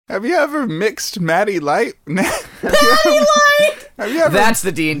Have you ever mixed Maddie Light? Maddie Light! Have you ever... That's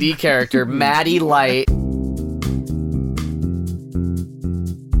the D&D character, Maddie Light.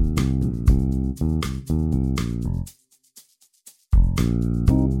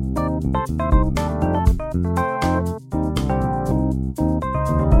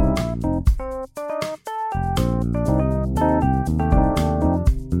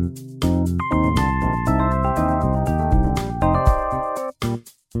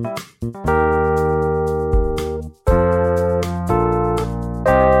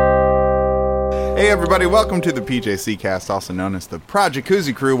 Hey everybody, welcome to the PJC Cast, also known as the Project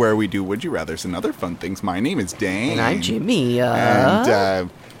Koozie Crew, where we do Would You Rathers and other fun things. My name is Dane. And I'm Jimmy. And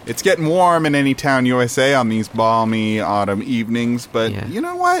it's getting warm in Anytown, USA on these balmy autumn evenings, but You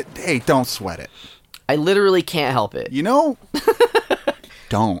know what? Hey, don't sweat it. I literally can't help it. You know?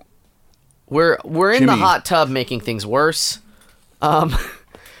 Don't. We're in the hot tub making things worse.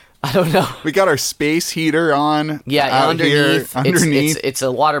 I don't know. We got our space heater on. Yeah, underneath. Underneath. It's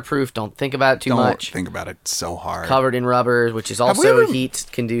a waterproof. Don't think about it too much. Don't think about it so hard. Covered in rubber, which is also heat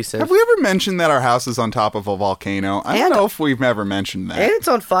conducive. Have we ever mentioned that our house is on top of a volcano? I don't know if we've ever mentioned that. And it's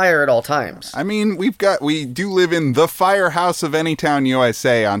on fire at all times. I mean, we do live in the firehouse of Anytown,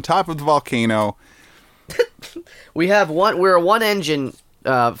 USA, on top of the volcano. We're a one-engine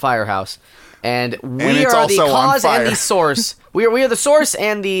firehouse. And we it's are the also cause on fire. and the source. We are the source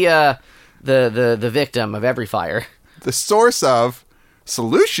and the victim of every fire. The source of,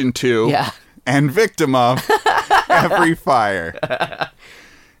 solution to, Yeah. and victim of every fire.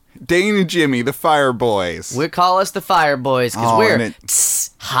 Dane and Jimmy, the Fire Boys. We call us the Fire Boys because we're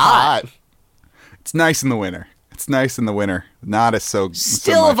hot. It's nice in the winter. Not as so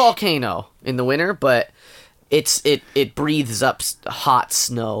Still so a volcano in the winter, but it breathes up hot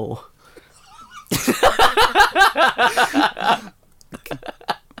snow.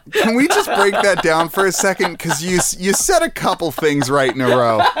 Can we just break that down for a second? Because you said a couple things right in a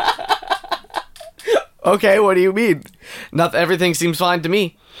row. Okay, what do you mean? Everything seems fine to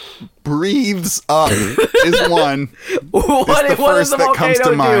me. Breathes up is one. What the first that comes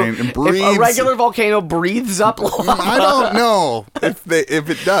to mind. And breathes, if a regular volcano breathes up lava. I don't know if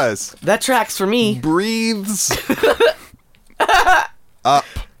it does. That tracks for me. Breathes up.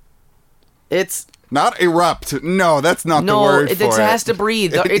 It's not erupt. No, that's not the word for it. No, it has to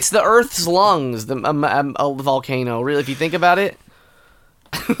breathe. It's the Earth's lungs, a volcano, really, if you think about it.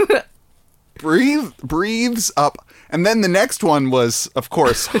 Breathes up. And then the next one was, of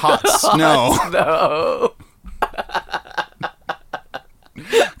course, hot snow. Snow.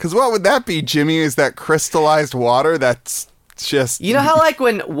 Because what would that be, Jimmy? Is that crystallized water that's just... You know how, like,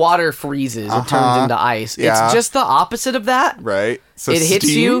 when water freezes, it turns into ice? Yeah. It's just the opposite of that. Right. So it hits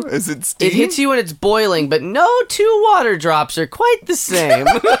steam? you. Is it steam? It hits you when it's boiling, but no two water drops are quite the same.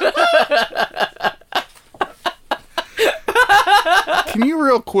 Can you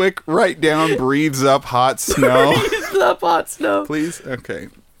real quick write down breathes up hot snow? Breathes up hot snow. Please? Okay.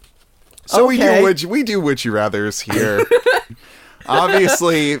 So okay. we do Would You Rathers here.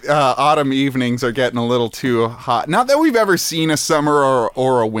 Obviously, autumn evenings are getting a little too hot. Not that we've ever seen a summer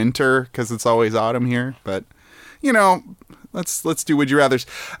or a winter, because it's always autumn here. But, you know, let's do Would You Rathers.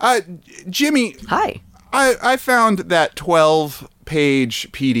 Jimmy. Hi. I found that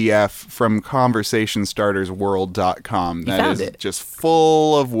 12-page PDF from ConversationStartersWorld.com that is just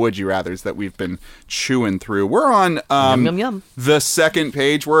full of Would You Rathers that we've been chewing through. We're on yum. the second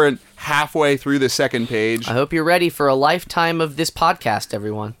page. We're halfway through the second page. I hope you're ready for a lifetime of this podcast,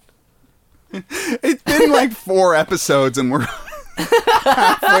 everyone. It's been like 4 episodes and we're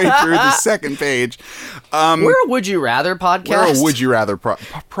halfway through the second page. We're a Would You Rather podcast. We're a Would You Rather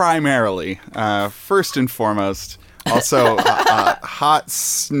primarily. First and foremost. Also, hot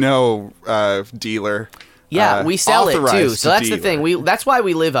snow dealer. Yeah, we sell it too. So that's dealer. the thing. That's why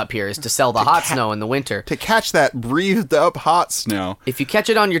we live up here, is to sell the hot snow in the winter. To catch that breathed up hot snow. If you catch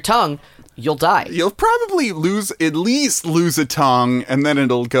it on your tongue, you'll die. You'll probably at least lose a tongue, and then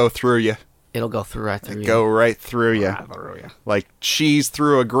it'll go through you. It'll go right through you. Go right through you. Like cheese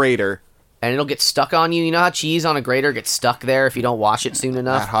through a grater. And it'll get stuck on you. You know how cheese on a grater gets stuck there if you don't wash it soon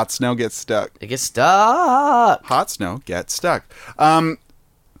enough? That hot snow gets stuck. It gets stuck. Hot snow gets stuck. I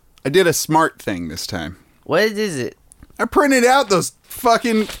did a smart thing this time. What is it? I printed out those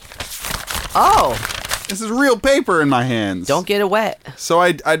fucking... Oh. This is real paper in my hands. Don't get it wet. So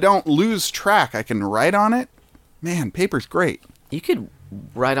I don't lose track. I can write on it. Man, paper's great. You could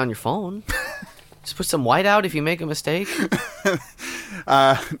write on your phone. Just put some white out if you make a mistake.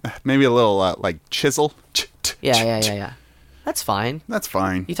 Maybe a little, like, chisel. Yeah. That's fine. That's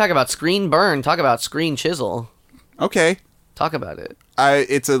fine. You talk about screen burn, talk about screen chisel. Okay. Talk about it.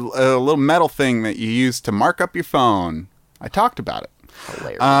 It's a little metal thing that you use to mark up your phone. I talked about it.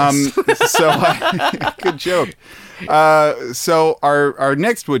 Hilarious. Good joke. So our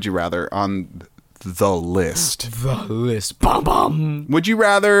next Would You Rather on the list. The list. Bum, bum. Would you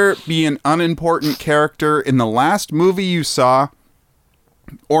rather be an unimportant character in the last movie you saw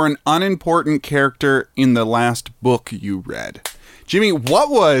or an unimportant character in the last book you read? Jimmy, what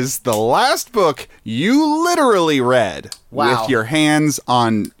was the last book you literally read with your hands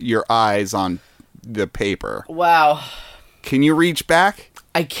on your eyes on the paper? Wow. Can you reach back?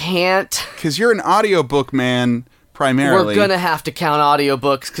 I can't. Because you're an audiobook man primarily. We're going to have to count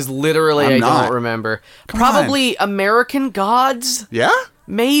audiobooks because literally I don't remember. Probably American Gods? Yeah?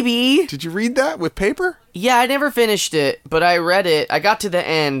 Maybe. Did you read that with paper? Yeah, I never finished it, but I read it. I got to the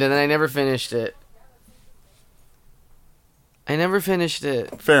end and then I never finished it.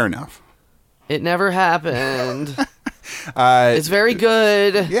 Fair enough. It never happened. It's very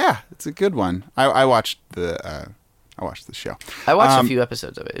good. Yeah, it's a good one. I watched the show. I watched a few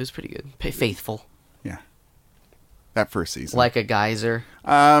episodes of it. It was pretty good. Faithful. Yeah. That first season. Like a geyser.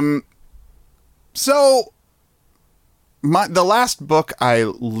 So the last book I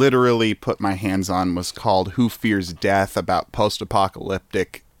literally put my hands on was called Who Fears Death, about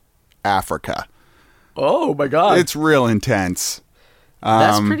post-apocalyptic Africa. Oh my god. It's real intense.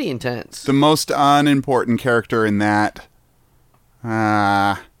 That's pretty intense. The most unimportant character in that,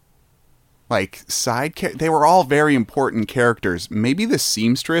 they were all very important characters. Maybe the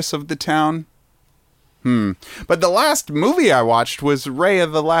seamstress of the town. But the last movie I watched was Raya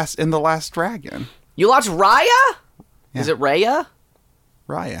and the Last Dragon. You watched Raya? Yeah. Is it Raya?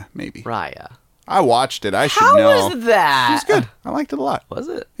 Raya, maybe. Raya. I watched it. I should How know. was that? It was good. I liked it a lot. Was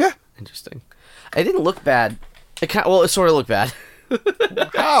it? Yeah. Interesting. It didn't look bad. It sort of looked bad.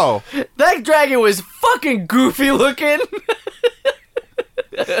 How? That dragon was fucking goofy looking.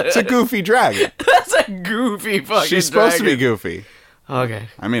 It's a goofy dragon. That's a goofy fucking dragon. She's supposed to be goofy. Okay.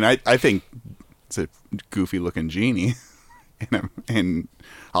 I mean, I think it's a goofy looking genie in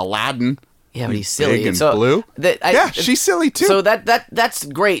Aladdin. Yeah, but he's silly. Big and blue. She's silly too. So that's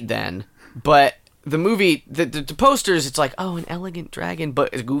great then. But the movie, the posters, it's like, oh, an elegant dragon, but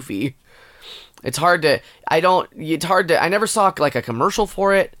it's goofy. It's hard to. I never saw like a commercial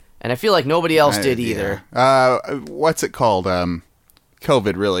for it, and I feel like nobody else did either. What's it called?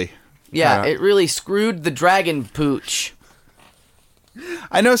 COVID, really. Yeah, it really screwed the dragon pooch.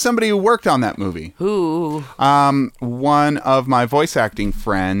 I know somebody who worked on that movie. Who? One of my voice acting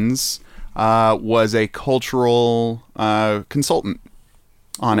friends was a cultural consultant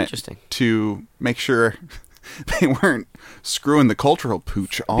on it to make sure they weren't screwing the cultural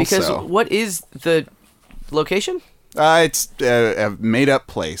pooch also. Because what is the location? It's a made-up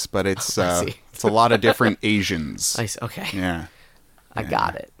place, but it's it's a lot of different Asians. I see. Okay. Yeah. I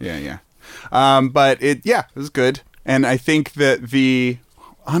got it. Yeah. But it was good. And I think that the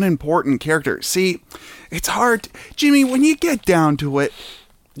unimportant character... See, it's hard... Jimmy, when you get down to it...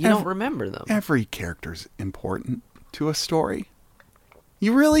 You don't remember them. Every character's important to a story.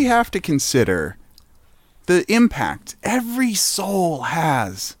 You really have to consider the impact every soul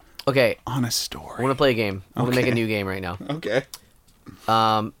has on a story. I want to play a game. I want to make a new game right now. Okay.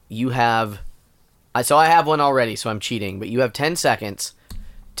 You have... So I have one already, so I'm cheating. But you have 10 seconds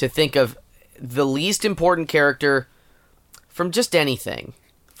to think of the least important character from just anything.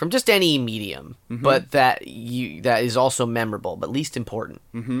 From just any medium. Mm-hmm. But that is also memorable, but least important.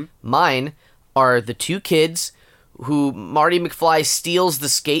 Mm-hmm. Mine are the two kids who Marty McFly steals the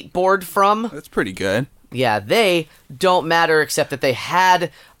skateboard from. That's pretty good. Yeah, they don't matter except that they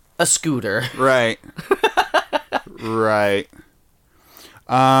had a scooter. Right. Right.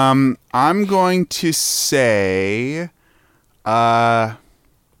 I'm going to say, it's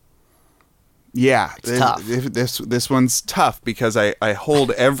tough. This one's tough because I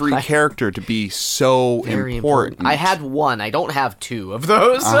hold every character to be so very important. I had one. I don't have two of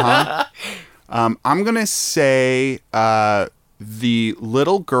those. I'm going to say the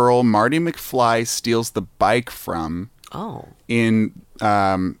little girl Marty McFly steals the bike from in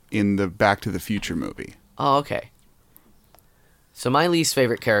the Back to the Future movie. Oh, okay. So my least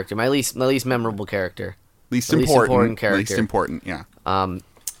favorite character, my least memorable character. Least important character. Least important, yeah.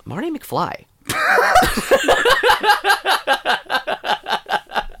 Marty McFly.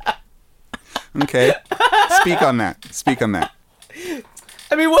 Okay. Speak on that.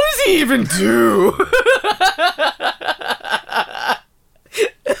 I mean, what does he even do?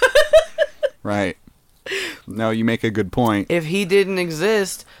 Right. No, you make a good point. If he didn't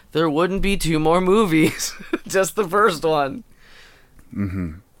exist, there wouldn't be 2 more movies. Just the first one.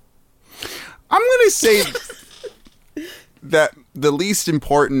 Mm-hmm. I'm going to say... that the least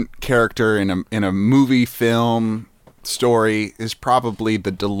important character in a movie, film, story is probably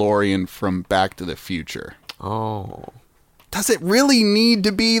the DeLorean from Back to the Future. Oh. Does it really need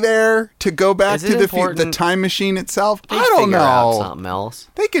to be there to go back to the time machine itself? I don't know. Out something else.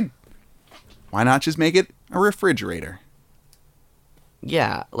 They could. Why not just make it a refrigerator?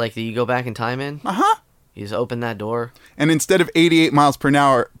 Yeah, like you go back in time in. You just open that door, and instead of 88 miles per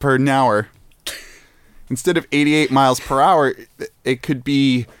hour, instead of 88 miles per hour, it could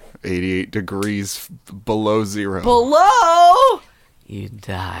be 88 degrees below zero. Below. You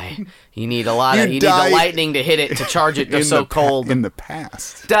die. You need a lot of. You need the lightning to hit it to charge it. They're so cold. In the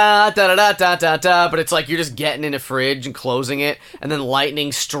past. Da da da da da da. But it's like you're just getting in a fridge and closing it, and then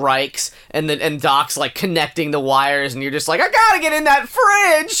lightning strikes, and Doc's like connecting the wires, and you're just like, I gotta get in that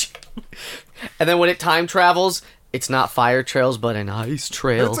fridge. And then when it time travels, it's not fire trails, but an ice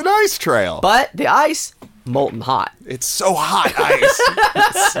trail. It's an ice trail. But the ice, molten hot. It's so hot ice.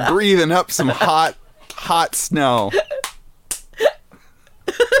 It's breathing up some hot snow.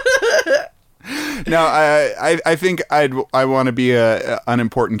 No, I think I want to be an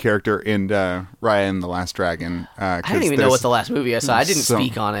unimportant character in Raya and the Last Dragon. I don't even know what the last movie I saw. I didn't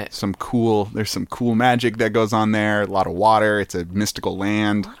speak on it. There's some cool magic that goes on there. A lot of water. It's a mystical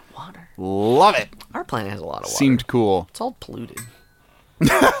land. A lot of water. Love it. Our planet has a lot of water. Seemed cool. It's all polluted.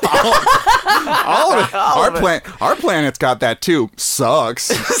 Our planet's got that too. Sucks.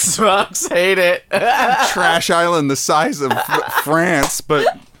 Sucks. Hate it. Trash island the size of France, but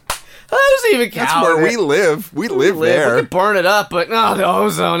that doesn't even count. That's where we live. We live there. We could burn it up, but no, the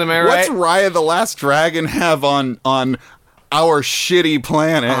ozone. Am I right? What's Raya the Last Dragon have on our shitty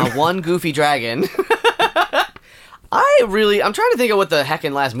planet? One goofy dragon. I'm trying to think of what the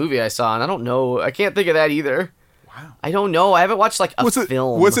heckin' last movie I saw, and I don't know. I can't think of that either. Wow. I don't know. I haven't watched like a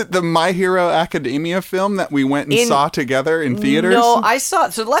film. Was it the My Hero Academia film that we went and saw together in theaters? No, I saw.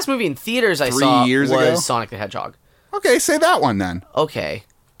 So the last movie in theaters I saw 3 years was ago? Sonic the Hedgehog. Okay, say that one then. Okay.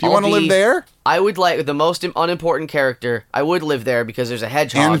 Do you want to live there? I would like the most unimportant character. I would live there because there's a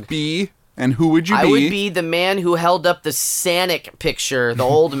hedgehog. And who would you be? I would be the man who held up the Sanic picture, the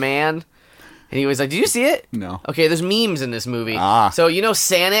old man. And he was like, did you see it? No. Okay, there's memes in this movie. So you know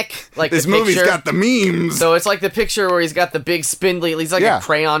Sanic? Like this the picture? Movie's got the memes. So it's like the picture where he's got the big spindly, he's like a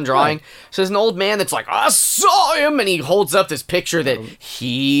crayon drawing. Right. So there's an old man that's like, I saw him, and he holds up this picture that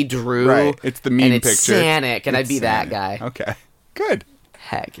he drew. Right, it's the meme and it's picture. Sanic, and I'd be that guy. Okay, good.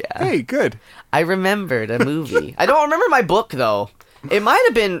 Heck yeah. Hey, good. I remembered a movie. I don't remember my book, though. It might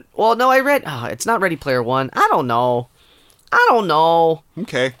have been, well, no, I read, it's not Ready Player One. I don't know.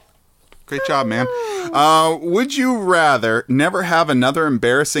 Okay. Great job, man. Would you rather never have another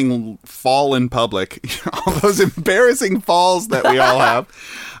embarrassing fall in public, all those embarrassing falls that we all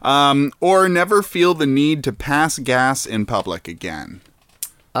have, or never feel the need to pass gas in public again?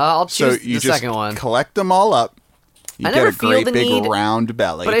 I'll choose the second one. Collect them all up. You I get never a feel great the big need, round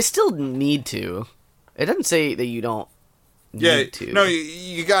belly. But I still need to. It doesn't say that you don't need to. No,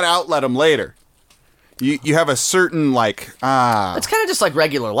 you got to outlet them later. You have a certain, like... it's kind of just like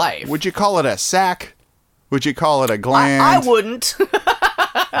regular life. Would you call it a sac? Would you call it a gland? I wouldn't.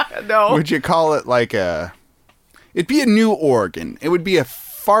 No. Would you call it like a... It'd be a new organ. It would be a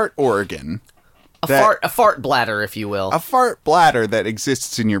fart organ. A fart bladder, if you will. A fart bladder that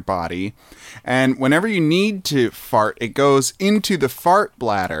exists in your body. And whenever you need to fart, it goes into the fart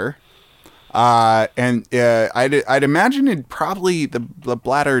bladder. And I'd imagine it'd probably the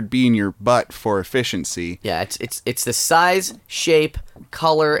bladder would be in your butt for efficiency. Yeah, it's the size, shape,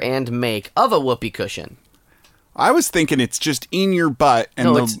 color, and make of a whoopee cushion. I was thinking it's just in your butt,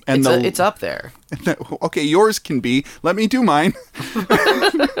 and it's up there. Okay, yours can be. Let me do mine.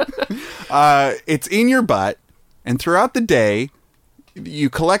 It's in your butt, and throughout the day, you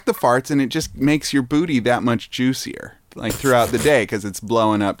collect the farts, and it just makes your booty that much juicier, like throughout the day, because it's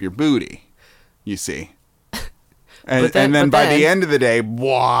blowing up your booty. You see, and then by the end of the day,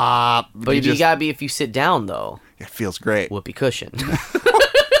 whop. But you gotta be if you sit down though. It feels great. Whoopee cushion.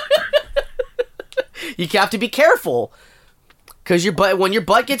 You have to be careful, because when your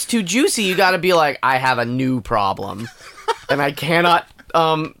butt gets too juicy, you gotta be like, I have a new problem, and I cannot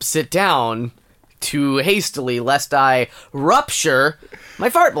sit down too hastily lest I rupture my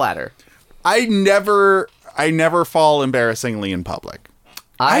fart bladder. I never fall embarrassingly in public.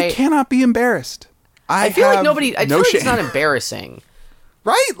 I cannot be embarrassed. I feel like nobody. I no feel like shame. it's not embarrassing.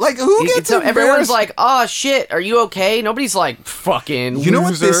 Right? Like, who gets embarrassed? Everyone's like, oh, shit, are you okay? Nobody's like, fucking loser. You know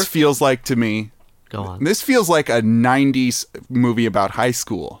what this feels like to me? Go on. This feels like a 90s movie about high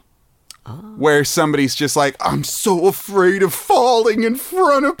school. where somebody's just like, I'm so afraid of falling in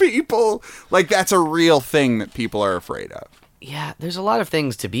front of people. Like, that's a real thing that people are afraid of. Yeah, there's a lot of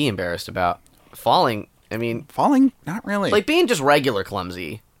things to be embarrassed about. Falling, I mean... Falling? Not really. Like, being just regular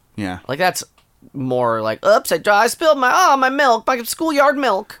clumsy. Yeah. Like, that's more like, oops, I spilled my milk, my schoolyard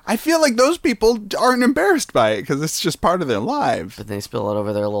milk. I feel like those people aren't embarrassed by it because it's just part of their lives. But they spill it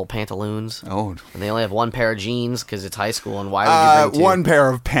over their little pantaloons. Oh. And they only have one pair of jeans because it's high school, and why would you bring two? One pair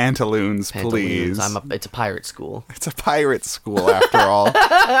of pantaloons, please. It's a pirate school. It's a pirate school, after all.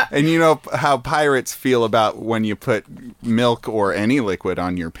 And you know how pirates feel about when you put milk or any liquid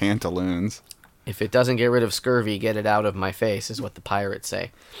on your pantaloons. If it doesn't get rid of scurvy, get it out of my face, is what the pirates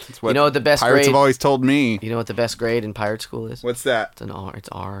say. That's what you know what the best pirates grade... have always told me. You know what the best grade in pirate school is? What's that? It's an R. It's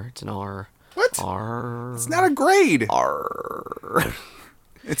R. It's an R. What? R. It's not a grade. R.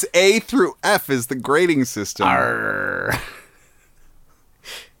 It's A through F is the grading system. R.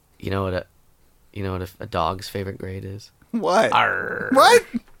 You know what a dog's favorite grade is? What? R. What?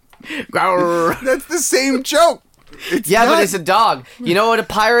 Growr. That's the same joke. It's yeah, not... but it's a dog. You know what a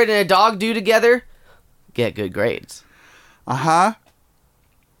pirate and a dog do together? Get good grades. Uh-huh.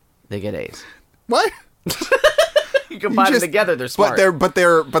 They get A's. What? You combine them together, they're smart. But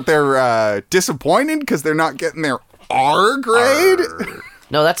they're disappointed because they're not getting their R grade. R.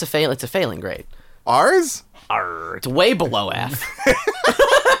 No, that's it's a failing grade. R's? R. It's way below F.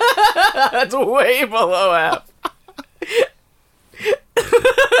 That's way below F.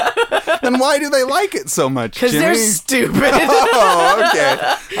 Then why do they like it so much? Because they're stupid. Oh,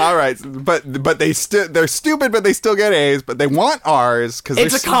 okay. All right, but they're stupid, but they still get A's. But they want R's because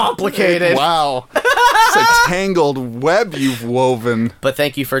it's complicated. Wow, it's a tangled web you've woven. But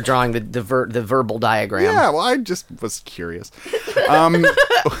thank you for drawing the verbal diagram. Yeah, well, I just was curious.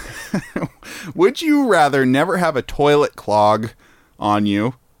 Would you rather never have a toilet clog on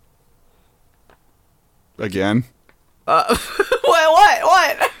you again? What?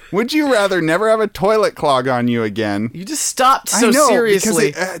 Would you rather never have a toilet clog on you again? You just stopped so I know,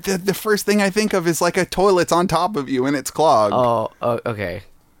 seriously. Because the first thing I think of is like a toilet's on top of you and it's clogged. Oh, okay.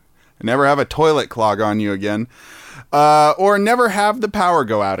 Never have a toilet clog on you again. Or never have the power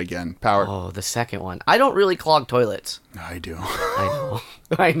go out again. Power. Oh, the second one. I don't really clog toilets. I do.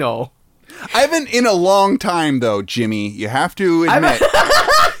 I know. I haven't in a long time, though, Jimmy. You have to admit.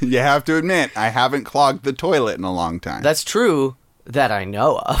 You have to admit, I haven't clogged the toilet in a long time. That's true that I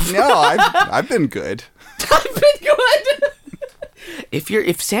know of. No, I've been good. I've been good. If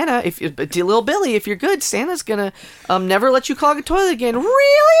little Billy, if you're good, Santa's gonna never let you clog a toilet again.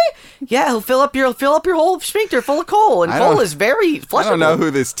 Really? Yeah, he'll fill up your whole sphincter full of coal, and coal is very flushable. I don't know who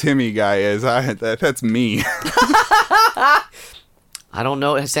this Timmy guy is. That's me. I don't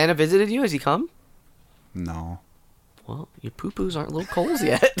know. Has Santa visited you? Has he come? No. Well, your poo-poos aren't little coals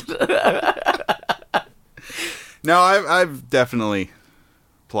yet. No, I've definitely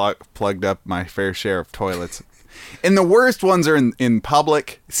plugged up my fair share of toilets. And the worst ones are in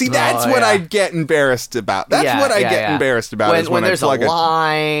public. See, that's what I get embarrassed about. That's what I get embarrassed about when there's a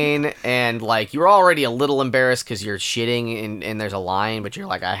line and like you're already a little embarrassed because you're shitting and there's a line, but you're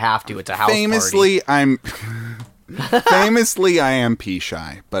like, I have to. It's a house Famously, party. Famously, I am pee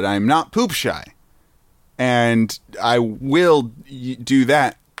shy, but I'm not poop shy. And I will do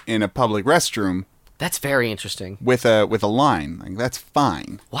that in a public restroom. That's very interesting. With a line. Like, that's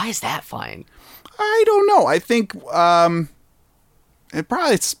fine. Why is that fine? I don't know. I think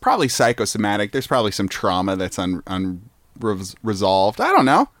it's probably psychosomatic. There's probably some trauma that's unresolved. I don't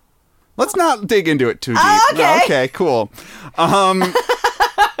know. Let's not dig into it too deep. Okay. Okay, cool.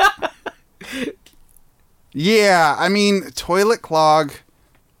 Yeah, I mean, toilet clog.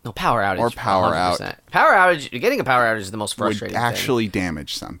 No, power outage. Or power 100%. out. Power outage, getting a power outage is the most frustrating would actually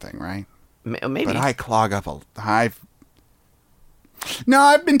damage something, right? Maybe. But I clog up No,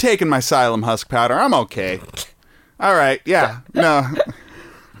 I've been taking my Xylem Husk powder. I'm okay. All right, yeah. No.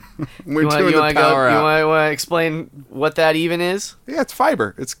 We're doing the power out. You want to explain what that even is? Yeah, it's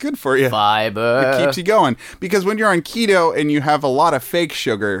fiber. It's good for you. Fiber. It keeps you going. Because when you're on keto and you have a lot of fake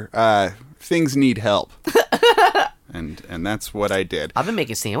sugar, things need help. And that's what I did. I've been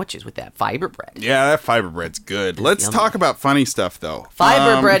making sandwiches with that fiber bread. Yeah, that fiber bread's good. Let's talk about funny stuff, though.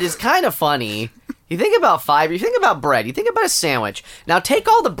 Fiber bread is kind of funny. You think about fiber, you think about bread, you think about a sandwich. Now take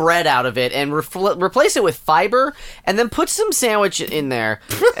all the bread out of it and replace it with fiber, and then put some sandwich in there,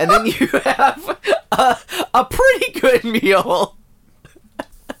 and then you have a pretty good meal.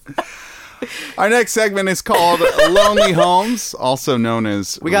 Our next segment is called Lonely Homes, also known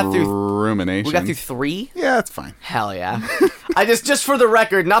as rumination. We got through 3? Yeah, that's fine. Hell yeah. I just for the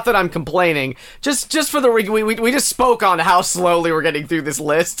record, not that I'm complaining, just for the we just spoke on how slowly we're getting through this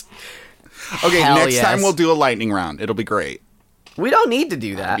list. Okay, Hell next yes. time we'll do a lightning round. It'll be great. We don't need to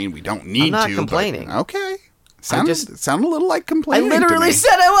do that. I mean, we don't need I'm not to. complaining. But, okay. Sound a little like complaining. I literally to me.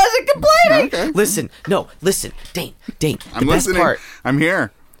 said I wasn't complaining. Okay. Listen. Dane, the I'm best listening. part. I'm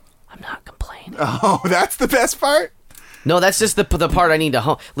here. I'm not complaining. Oh, that's the best part? No, that's just the part I need to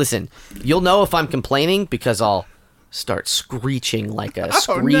hone. Listen, you'll know if I'm complaining because I'll start screeching like a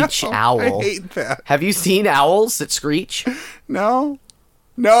screech owl. I hate that. Have you seen owls that screech? No.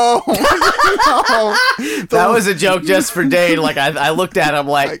 No. That was a joke just for Dane. Like I looked at him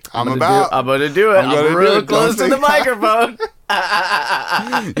like I'm gonna do it. I'm real close to the microphone.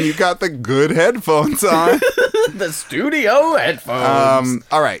 You got the good headphones on. The studio headphones.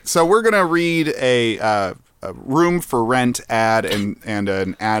 All right, so we're gonna read a room for rent ad and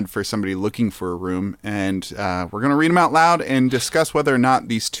an ad for somebody looking for a room, and we're gonna read them out loud and discuss whether or not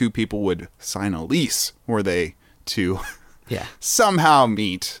these two people would sign a lease were they to somehow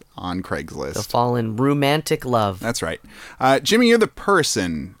meet on Craigslist. They'll fall in romantic love. That's right. Jimmy, you're the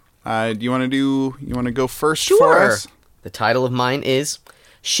person. Do you want to go first for us? The title of mine is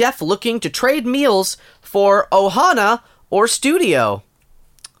Chef Looking to Trade Meals for Ohana or Studio.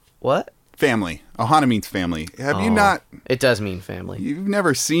 What? Family. Ohana means family. Have you not? It does mean family. You've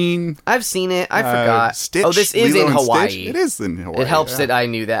never seen? I've seen it. I forgot. Stitch, this is Lilo in and Hawaii. Stitch? It is in Hawaii. It helps that I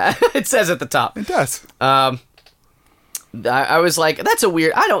knew that. It says at the top. It does. I was like, that's a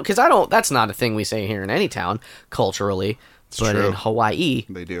weird. That's not a thing we say here in any town culturally. But true. in Hawaii,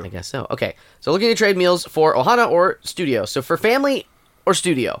 They do. I guess so. Okay, so looking to trade meals for Ohana or Studio. So for family or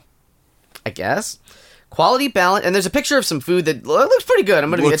Studio, I guess. Quality balance, and there's a picture of some food that looks pretty good. It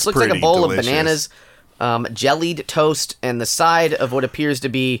looks like a pretty bowl delicious. of bananas, jellied toast, and the side of what appears to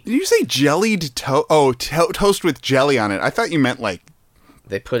be. Did you say jellied toast? Oh, toast with jelly on it. I thought you meant like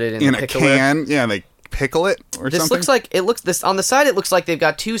They put it in the a pickler. can. Yeah, they pickle it or This something. looks like this on the side. It looks like they've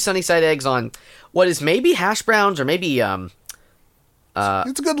got 2 sunny side eggs on what is maybe hash browns or maybe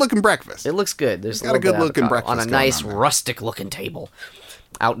it's a good looking breakfast. It looks good. There's got a good looking breakfast on a going nice on there. rustic looking table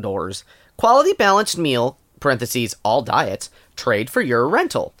outdoors. Quality balanced meal (parentheses all diets) trade for your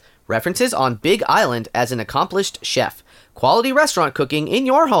rental. References on Big Island as an accomplished chef. Quality restaurant cooking in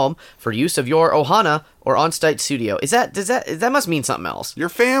your home for use of your Ohana or on-site studio. That must mean something else? Your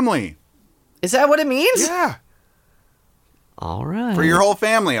family. Is that what it means? Yeah. All right. For your whole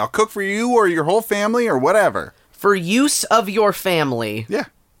family. I'll cook for you or your whole family or whatever. For use of your family. Yeah.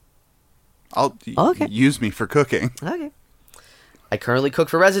 Okay. Use me for cooking. Okay. I currently cook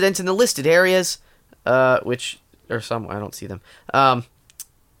for residents in the listed areas, which are some. I don't see them. I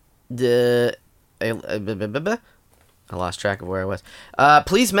lost track of where I was.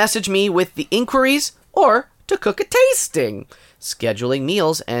 Please message me with the inquiries or to cook a tasting. Scheduling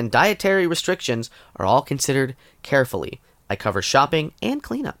meals and dietary restrictions are all considered carefully. I cover shopping and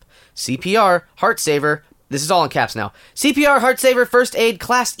cleanup. CPR, Heart Saver. This is all in caps now. CPR, Heart Saver, First Aid,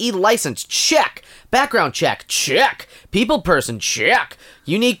 Class E license, check. Background check, check. People person, check.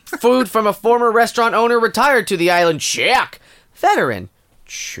 Unique food from a former restaurant owner retired to the island, check. Veteran,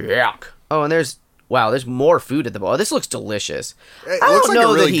 check. Oh, and there's more food at the bar. This looks delicious. It looks like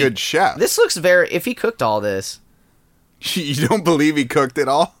a really good chef. This looks if he cooked all this. You don't believe he cooked it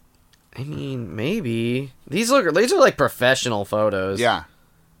all? I mean, maybe. These are like professional photos. Yeah.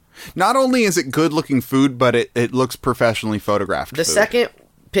 Not only is it good looking food, but it looks professionally photographed. The second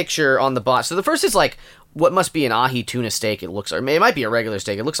picture on the bottom. So the first is like what must be an ahi tuna steak. It looks, or it might be a regular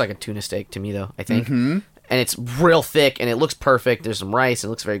steak. It looks like a tuna steak to me, though. I think, and it's real thick and it looks perfect. There's some rice and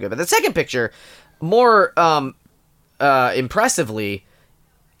it looks very good. But the second picture, more impressively,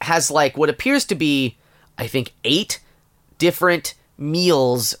 has like what appears to be, I think, 8 different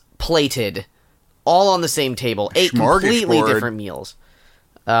meals plated, all on the same table. 8 completely different meals.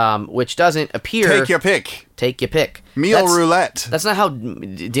 Which doesn't appear... Take your pick. Take your pick. Meal roulette. That's not how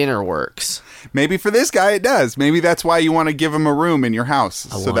dinner works. Maybe for this guy it does. Maybe that's why you want to give him a room in your house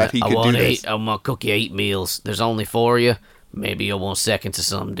so that he can do this. I'm going to cook you 8 meals. There's only 4 of you. Maybe you'll want seconds of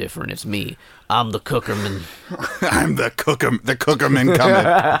something different. It's me. I'm the cookerman. I'm the cookerman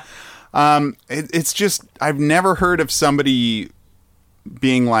coming. It's just, I've never heard of somebody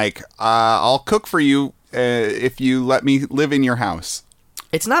being like, I'll cook for you if you let me live in your house.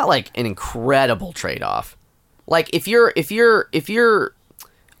 It's not like an incredible trade-off. Like if you're, I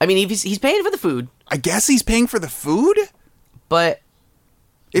mean, he's paying for the food. I guess he's paying for the food, but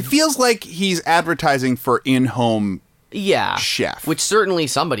it feels like he's advertising for in-home chef, which certainly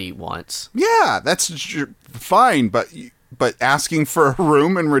somebody wants. Yeah, that's fine, but asking for a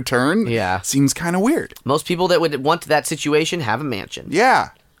room in return, seems kind of weird. Most people that would want that situation have a mansion.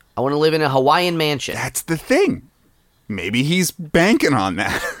 Yeah, I want to live in a Hawaiian mansion. That's the thing. Maybe he's banking on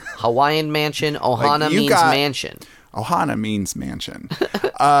that. Hawaiian mansion. Ohana you means got- mansion. Ohana means mansion.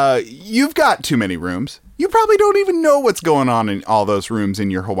 You've got too many rooms. You probably don't even know what's going on in all those rooms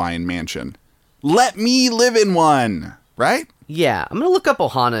in your Hawaiian mansion. Let me live in one, right? Yeah, I'm gonna look up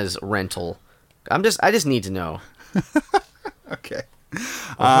Ohana's rental. I just need to know. Okay.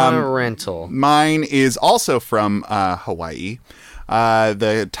 Ohana rental. Mine is also from Hawaii.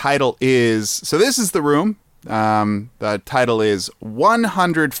 The title is, so this is the room. The title is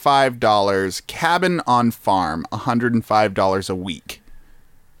 $105 cabin on farm, $105 a week.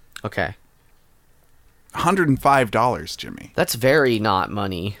 Okay. $105, Jimmy. That's very not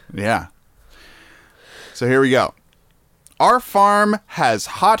money. Yeah. So here we go. Our farm has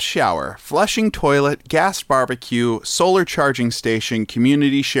hot shower, flushing toilet, gas barbecue, solar charging station,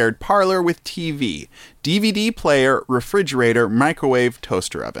 community shared parlor with TV, DVD player, refrigerator, microwave,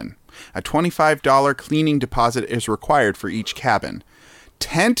 toaster oven. A $25 cleaning deposit is required for each cabin.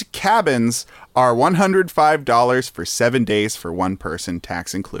 Tent cabins are $105 for 7 days for one person,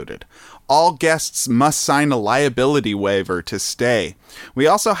 tax included. All guests must sign a liability waiver to stay. We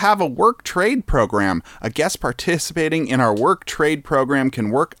also have a work trade program. A guest participating in our work trade program can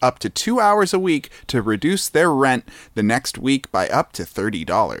work up to 2 hours a week to reduce their rent the next week by up to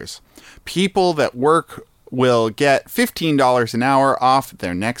 $30. People that work will get $15 an hour off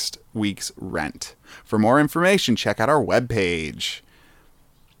their next week's rent. For more information, check out our webpage.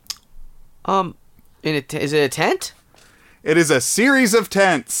 Is it a tent? It is a series of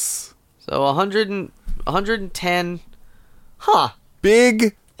tents. So 110. Huh.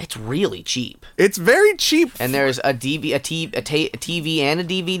 Big. It's really cheap. It's very cheap. And there's a TV and a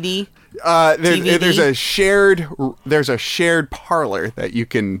DVD. There's a shared parlor that you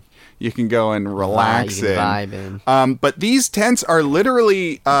can go and relax you can in. vibe in. But these tents are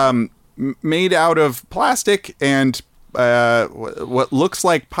literally made out of plastic and what looks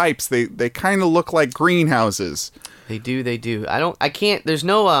like pipes. They kind of look like greenhouses. They do. I can't. There's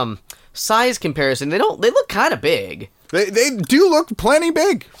no size comparison. They look kind of big. They do look plenty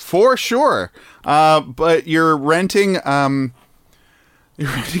big for sure. But you're renting a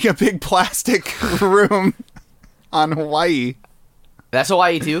big plastic room on Hawaii. That's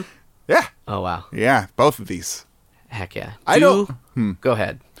Hawaii too? Yeah. Oh wow. Yeah, both of these. Heck yeah. Go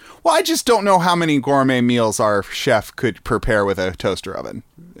ahead. Well, I just don't know how many gourmet meals our chef could prepare with a toaster oven,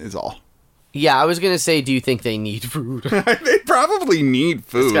 is all. Yeah, I was going to say, do you think they need food? They probably need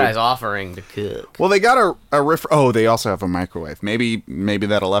food. This guy's offering to cook. Well, they got they also have a microwave. Maybe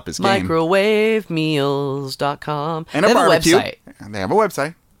that'll up his game. Microwavemeals.com. And a barbecue. Website. And they have a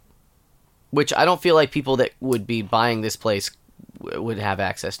website. Which I don't feel like people that would be buying this place would have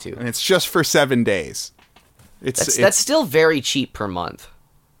access to. And it's just for 7 days. That's still very cheap per month.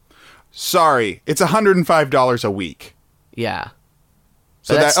 Sorry, it's $105 a week. Yeah.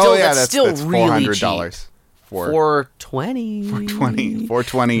 So that's still really $400 cheap. $420.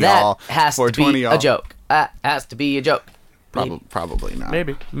 $420, that y'all. has to be a joke. That has to be a joke. Probably not.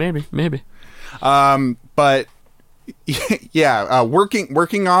 Maybe. But yeah,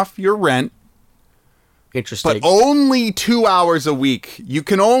 working off your rent. Interesting. But only 2 hours a week. You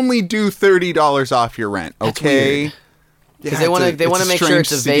can only do $30 off your rent. Okay. Because they want to make sure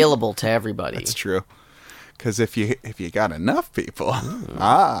it's available to everybody. That's true. Because if you got enough people,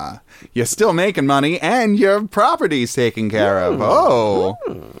 you're still making money and your property's taken care of.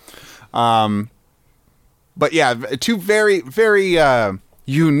 But yeah, two very, very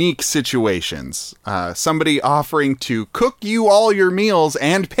unique situations. Somebody offering to cook you all your meals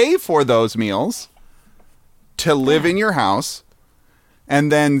and pay for those meals to live in your house.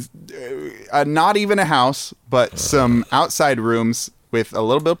 And then not even a house, but some outside rooms with a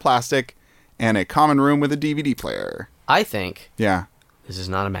little bit of plastic and a common room with a DVD player. I think. Yeah. This is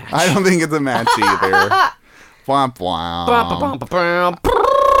not a match. I don't think it's a match either. Womp womp.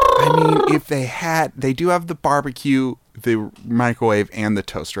 I mean, if they do have the barbecue, the microwave, and the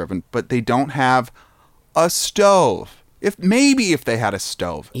toaster oven, but they don't have a stove. If they had a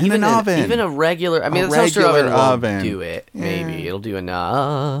stove and an oven. Even a regular, the toaster oven won't do it. Yeah. Maybe. It'll do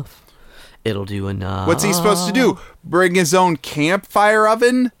enough. What's he supposed to do? Bring his own campfire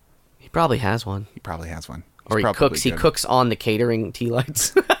oven? He probably has one. Or he cooks on the catering tea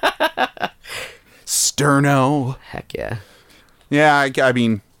lights. Sterno. Heck yeah. Yeah, I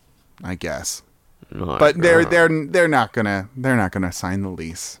mean, I guess. Oh, but they're not gonna sign the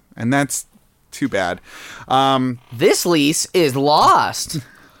lease. And that's too bad. This lease is lost.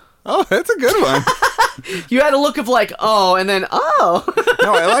 Oh, that's a good one. You had a look of like, oh, and then, oh.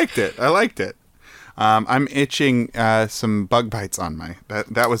 No, I liked it. I'm itching some bug bites on my...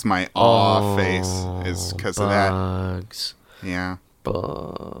 That was my face, is because of that. Bugs. Yeah.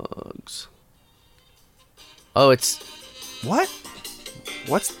 Bugs. Oh, it's... What?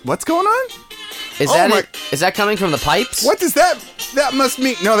 What's going on? Is that coming from the pipes? What does that must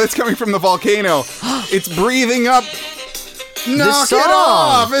mean? No, that's coming from the volcano. It's breathing up. Knock it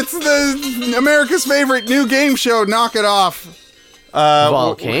off! It's the America's favorite new game show. Knock it off.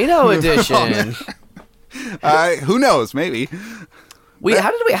 Volcano edition. Who knows? Maybe.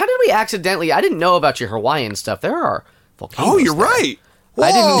 How did we accidentally? I didn't know about your Hawaiian stuff. There are volcanoes. Oh, you're there. right. Whoa.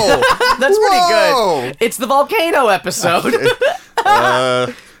 I didn't. That's Whoa. pretty good. It's the volcano episode.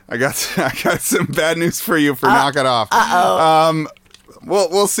 I got some bad news for you for Knock It Off.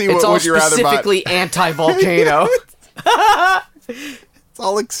 We'll see it's what would you rather buy. It's all specifically anti-volcano. It's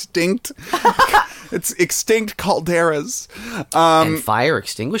all extinct. It's extinct calderas. And fire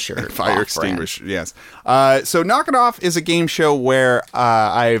extinguisher. Fire extinguisher, yes. So Knock It Off is a game show where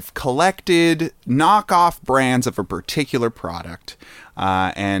I've collected knockoff brands of a particular product.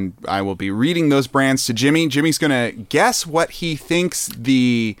 And I will be reading those brands to Jimmy. Jimmy's going to guess what he thinks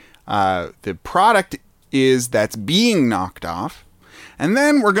the product is that's being knocked off. And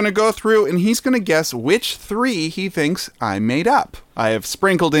then we're going to go through and he's going to guess which 3 he thinks I made up. I have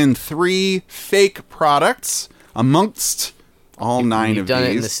sprinkled in 3 fake products amongst all 9 of these. You've done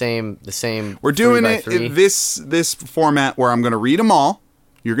it in the same. We're doing it in this format where I'm going to read them all.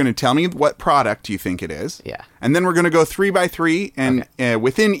 You're going to tell me what product you think it is. Yeah. And then we're going to go 3 by 3, and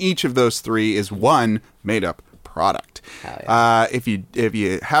within each of those 3 is one made-up product. Hell yeah. If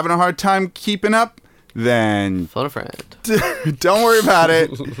you having a hard time keeping up, then phone a friend. Don't worry about it.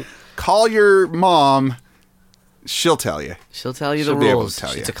 Call your mom. She'll tell you. She'll tell you She'll the be able rules. to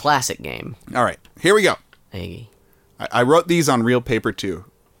tell you. It's a classic game. All right, here we go. Hey. I wrote these on real paper too.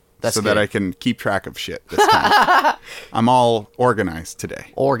 That's so good. that I can keep track of shit this time. I'm all organized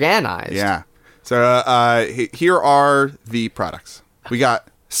today. Organized? Yeah. So here are the products. We got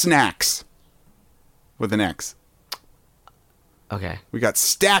Snacks with an X. Okay. We got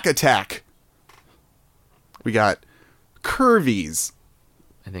Stack Attack. We got Curvies.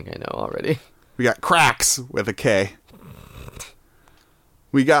 I think I know already. We got Cracks with a K.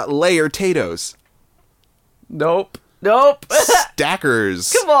 We got Layer Tatoes. Nope.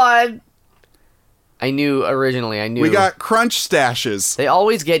 Stackers. Come on. I knew. We got Crunch Stashes. They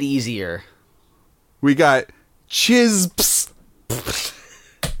always get easier. We got Chisps.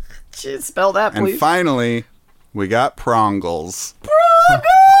 Spell that, please. And finally, we got Prongles.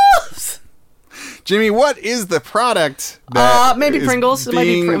 Prongles! Jimmy, what is the product that maybe Pringles. It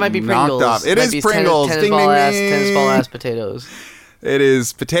might be Pringles. Off? It is Pringles. Tennis ball ass potatoes. It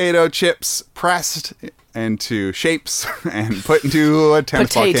is potato chips pressed into shapes and put into a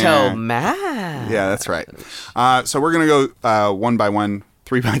tennis ball can. Potato mash. Yeah, that's right. So we're going to go 1 by 1,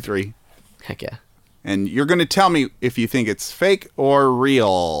 3 by 3. Heck yeah. And you're going to tell me if you think it's fake or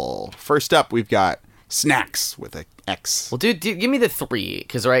real. First up, we've got Snacks with an X. Well, dude, give me the 3,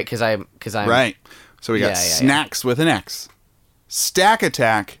 because I'm right. So we got Snacks with an X, Stack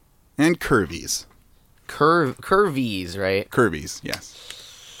Attack, and Curvies. Curvies, right? Curvies, yes.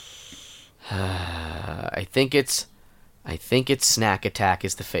 I think it's Snack Attack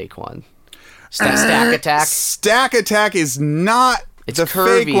is the fake one. Stack Attack. Stack Attack is not. It's the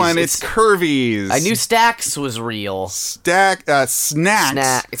Curvies. Fake one. It's Curvies. I knew Stacks was real. Snacks.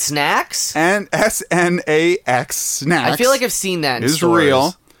 Snacks? And SNAX. Snacks. I feel like I've seen that in stores.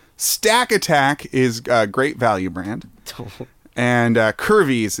 Real. Stack Attack is a Great Value brand. And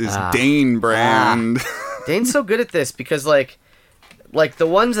Curvies is Dane brand. Dane's so good at this because like the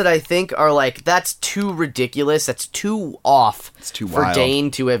ones that I think are like, that's too ridiculous, that's too off. It's too for wild. Dane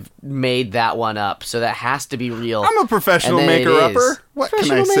to have made that one up, so that has to be real. I'm a professional maker-upper. What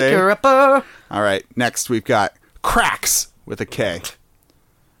can I say? Maker-upper. All right, next we've got Cracks with a K,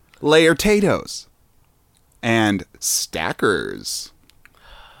 Layer Tatoes, and Stackers.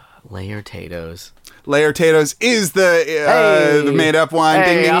 Layer Tatoes. Layer Tatoes is the made-up one.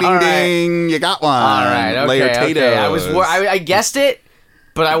 Hey, ding, ding, ding, right. ding. You got one. All right, okay, Layer Tatoes. Okay. I guessed it,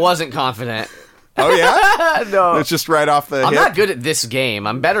 but I wasn't confident. Oh, yeah? No. It's just right off the I'm hip? not good at this game.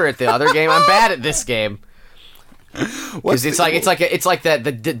 I'm better at the other game. I'm bad at this game. Because it's like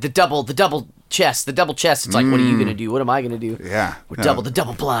the double chest. The double chest. It's like, what are you gonna do? What am I gonna do? Yeah. We're the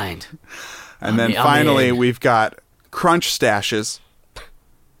double blind. And then finally, we've got Crunch Stashes,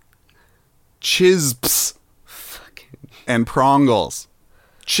 Chisps, and Prongles.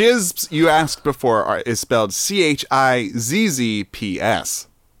 Chisps, you asked before, is spelled Chizzps.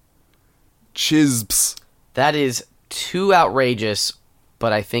 Chisps. That is too outrageous,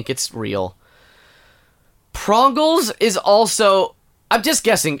 but I think it's real. Prongles is also I'm just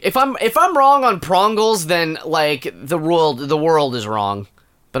guessing. If I'm wrong on Prongles, then like the world is wrong.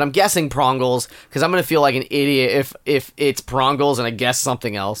 But I'm guessing Prongles because I'm gonna feel like an idiot if it's Prongles and I guess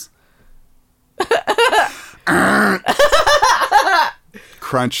something else.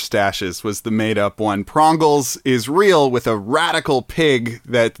 Crunch Stashes was the made-up one. Prongles is real with a radical pig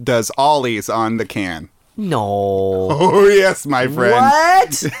that does ollies on the can. No. Oh, yes, my friend.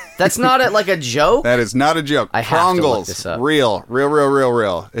 What? That's not like a joke? That is not a joke. I have to look this up. Real.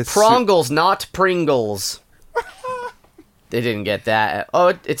 It's Prongles, not Pringles. They didn't get that. Oh,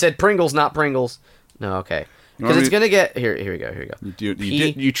 it said Pringles, not Pringles. No, okay. Because it's gonna get here. Here we go.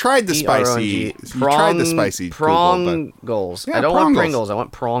 You tried the spicy. You tried the spicy. Prongles. Yeah, I don't want Pringles. I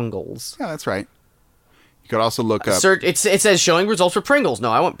want Prongles. Yeah, that's right. You could also look up. Search. It says showing results for Pringles.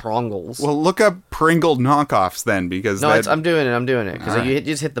 No, I want Prongles. Well, look up Pringle knockoffs then, because I'm doing it. Because you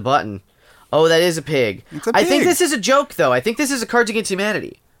just hit the button. Oh, that is a pig. It's a pig. I think this is a joke, though. I think this is a Cards Against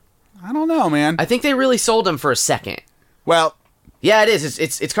Humanity. I don't know, man. I think they really sold them for a second. Well. Yeah, it is.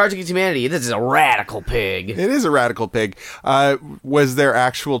 It's Cards Against Humanity. This is a radical pig. It is a radical pig. Was there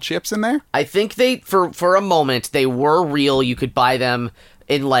actual chips in there? I think they, for a moment, they were real. You could buy them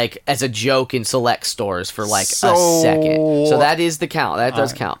in as a joke in select stores for a second. So that is the count. That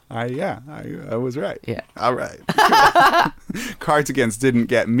does count. I was right. Yeah. All right. Cards Against didn't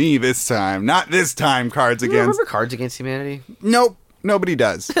get me this time. Not this time, Cards Against. Remember Cards Against Humanity? Nope. Nobody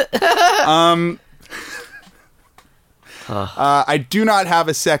does. I do not have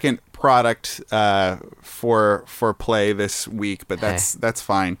a second product for play this week, but that's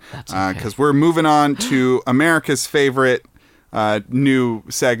fine. Because we're moving on to America's favorite new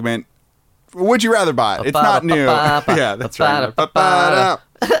segment. Would you rather bot? It's not new. Yeah, that's right.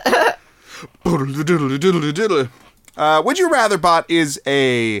 Would you rather bot is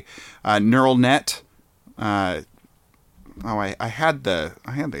a neural net. I had the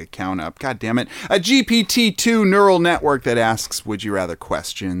account up. God damn it. A GPT-2 neural network that asks would you rather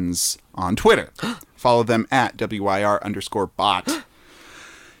questions on Twitter. Follow them at WIR_bot.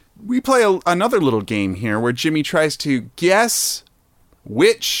 We play another little game here where Jimmy tries to guess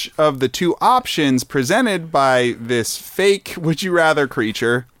which of the two options presented by this fake would you rather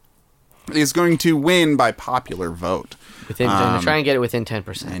creature is going to win by popular vote. Try and get it within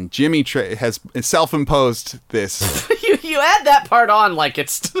 10%. And Jimmy has self-imposed this. You add that part on like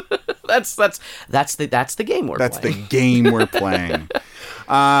it's that's the game we're playing. That's the game we're playing.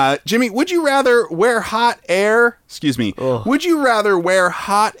 Jimmy, would you rather wear hot air? Excuse me. Ugh. Would you rather wear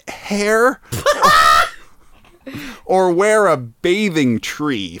hot hair or wear a bathing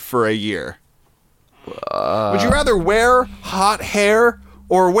tree for a year? Would you rather wear hot hair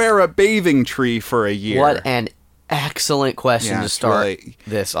or wear a bathing tree for a year? What an excellent question to start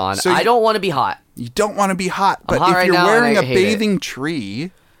this on. So I don't want to be hot. You don't want to be hot, but if you're wearing a bathing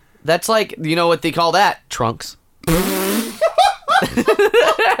tree... That's like, you know what they call that? Trunks.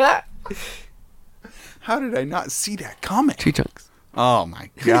 How did I not see that coming? Tree trunks. Oh my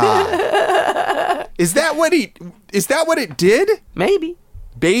god. Is that what it did? Maybe.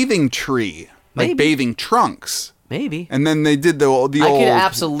 Bathing tree. Like Maybe. bathing trunks. Maybe. And then they did the old I could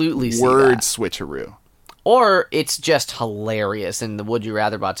absolutely see word that. switcheroo. Or it's just hilarious and the Would You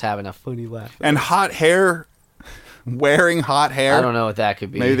Rather bot's having a funny laugh. And hot hair, wearing hot hair. I don't know what that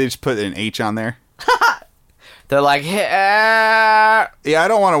could be. Maybe they just put an H on there. They're like, yeah, I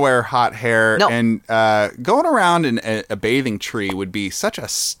don't want to wear hot hair. No. And going around in a bathing tree would be such a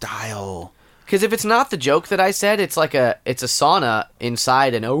style. Because if it's not the joke that I said, it's a sauna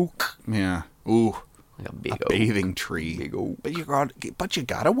inside an oak. Yeah. Ooh. Like a big a oak. bathing tree. Big oak. But you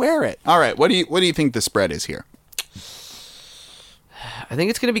gotta wear it. All right. What do you think the spread is here? I think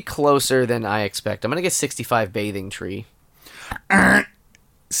it's going to be closer than I expect. I'm going to get 65 bathing tree.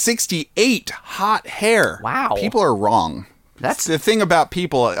 68 hot hair. Wow. People are wrong. That's the thing about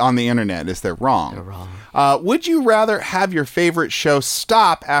people on the internet is they're wrong. They're wrong. Would you rather have your favorite show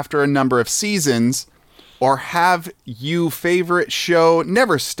stop after a number of seasons, or have you favorite show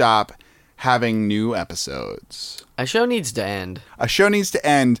never stop having new episodes? A show needs to end. A show needs to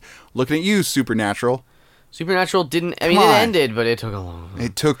end. Looking at you, Supernatural. Supernatural didn't... I mean, it ended, but it took a long time.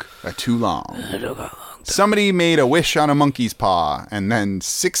 It took too long. Somebody made a wish on a monkey's paw, and then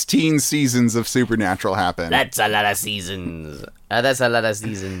 16 seasons of Supernatural happened. That's a lot of seasons.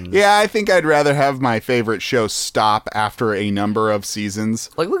 Yeah, I think I'd rather have my favorite show stop after a number of seasons.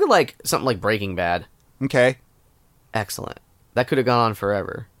 Like, look at something like Breaking Bad. Okay. Excellent. That could have gone on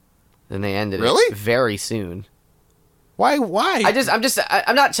forever. Then they ended Really? it very soon. Why?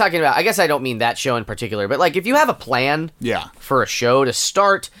 I'm not talking about... I guess I don't mean that show in particular, but, like, if you have a plan Yeah. for a show to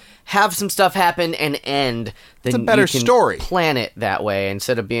start... have some stuff happen and end, then It's a better you can story. plan it that way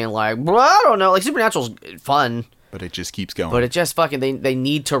instead of being like, well, I don't know. Like, Supernatural's fun, But it just keeps going. but it just fucking, they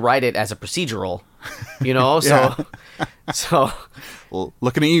need to write it as a procedural, you know? So, so Well,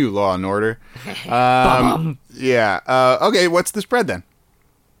 looking at you, Law and Order. Yeah. Okay, what's the spread then?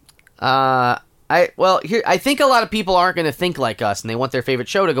 I think a lot of people aren't going to think like us, and they want their favorite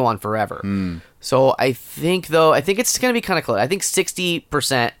show to go on forever. So I think it's going to be kind of close. I think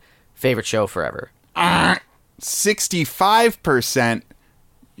 60% favorite show forever. 65%.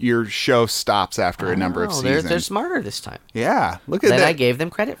 Your show stops after a number of seasons. They're smarter this time Yeah, look at than that. I gave them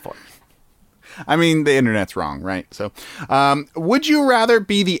credit for. I mean, the internet's wrong, right? So, would you rather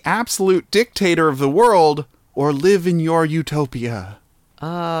be the absolute dictator of the world or live in your utopia?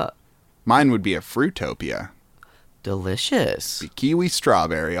 Mine would be a fruitopia. Delicious. Be kiwi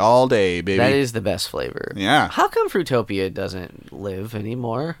strawberry all day, baby. That is the best flavor. Yeah. How come Fruitopia doesn't live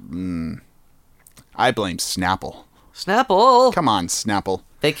anymore? I blame Snapple. Snapple. Come on, Snapple.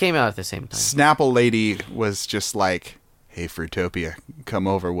 They came out at the same time. Snapple lady was just like, "Hey, Fruitopia, come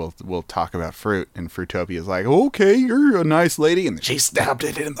over. We'll talk about fruit." And Fruitopia's like, "Okay, you're a nice lady." And then she stabbed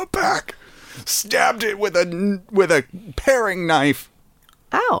it in the back. Stabbed it with a paring knife.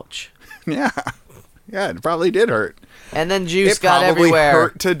 Ouch. Yeah. Yeah, it probably did hurt. And then juice It got probably everywhere.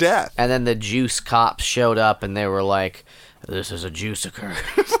 hurt to death. And then the juice cops showed up and they were like, "This is a juicicer."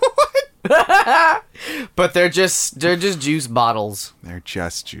 But they're just juice bottles. They're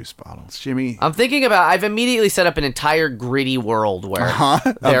just juice bottles. Jimmy. I've immediately set up an entire gritty world where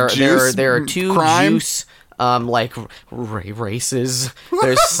there are two crime? juice races.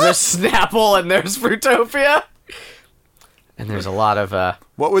 There's Snapple and there's Fruitopia. And there's a lot of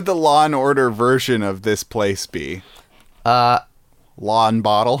What would the Law and Order version of this place be? Law and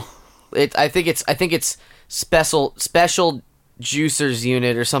Bottle? I think it's special juicers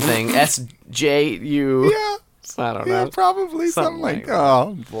unit or something. SJU. Yeah. I don't know. Yeah, probably something like that.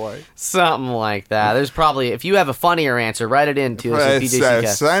 Oh, boy. Something like that. There's probably, if you have a funnier answer, write it in to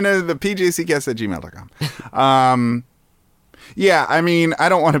PJCcast. Sign of the pjccast@gmail.com. Yeah, I mean, I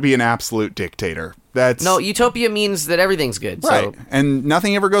don't want to be an absolute dictator. That's No, utopia means that everything's good. right. So And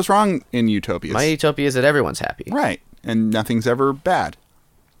nothing ever goes wrong in utopias. my utopia is that everyone's happy. Right. And nothing's ever bad.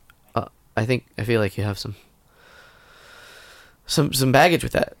 I feel like you have some baggage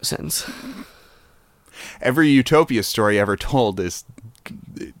with that sentence. Every utopia story ever told it's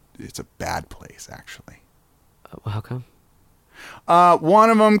a bad place, actually. How come? One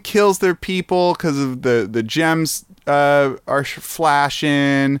of them kills their people because of the gems are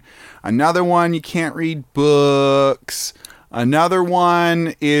flashing. Another one, you can't read books. Another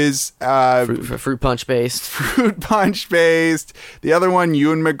one is Fruit punch based. fruit punch based. The other one,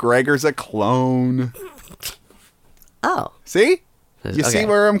 Ewan McGregor's a clone. Oh. See? You see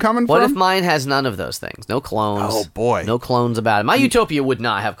where I'm coming What from? if mine has none of those things? No clones. Oh, boy. No clones about it. My utopia would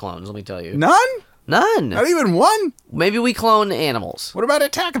not have clones, let me tell you. None? None. Not even one? Maybe we clone animals. What about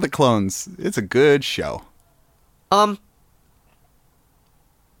Attack of the Clones? It's a good show.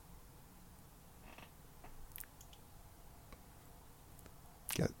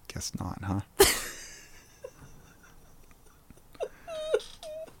 Guess not, huh?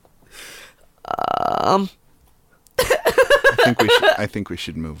 I think we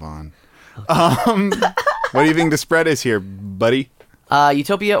should move on. What do you think the spread is here, buddy?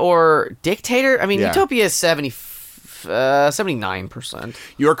 Utopia or dictator? I mean, Yeah. Utopia is 79%.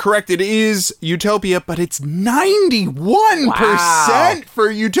 You're correct. It is Utopia, but it's 91% for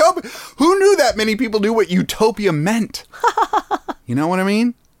Utopia. Who knew that many people knew what Utopia meant? You know what I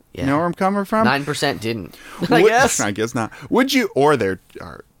mean? Yeah. You know where I'm coming from? 9% didn't. I guess. I guess not. Would you? Or they're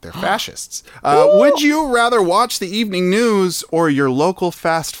fascists. Would you rather watch the evening news or your local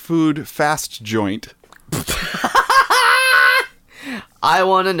fast food fast joint? I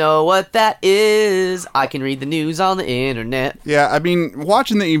want to know what that is. I can read the news on the internet. Yeah, I mean,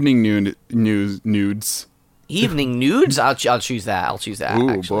 watching the evening nudes. Evening nudes? I'll choose that. I'll choose that. Ooh,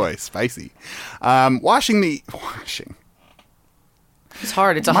 actually. boy, spicy. Washing. It's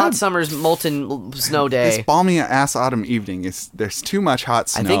hard. It's a hot summer's molten snow day. This balmy ass autumn evening there's too much hot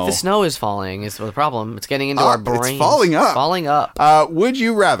snow. I think the snow is falling is the problem. It's getting into our brains. It's falling up. Falling up. Would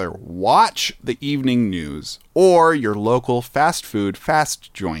you rather watch the evening news or your local fast food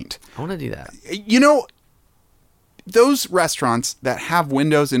fast joint? I want to do that. You know, those restaurants that have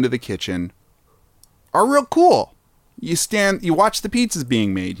windows into the kitchen are real cool. You watch the pizzas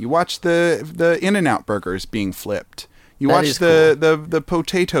being made. You watch the In-N-Out burgers being flipped. You That watch is the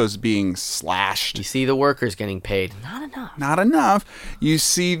potatoes being slashed. You see the workers getting paid. Not enough. Not enough. You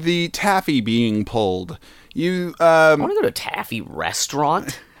see the taffy being pulled. I want to go to a taffy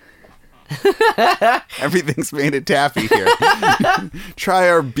restaurant. Everything's made of taffy here. Try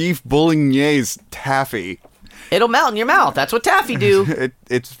our beef bolognese taffy. It'll melt in your mouth. That's what taffy do.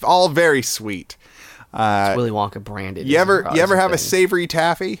 It's all very sweet. It's Willy Wonka branded. You ever have a savory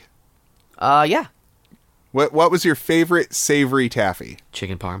taffy? Yeah. What was your favorite savory taffy?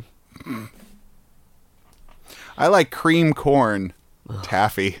 Chicken parm. I like cream corn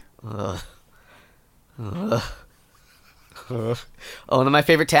taffy. Oh, one of my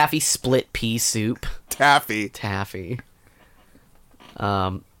favorite taffy, split pea soup. Taffy.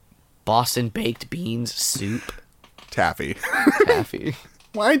 Boston baked beans soup. Taffy. Taffy.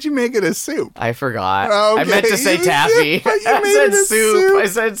 Why'd you make it a soup? I forgot. Okay. I meant to say taffy. I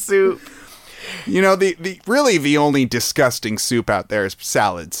said soup. You know, the only disgusting soup out there is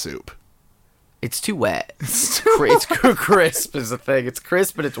salad soup. It's too wet. It's crisp is the thing. It's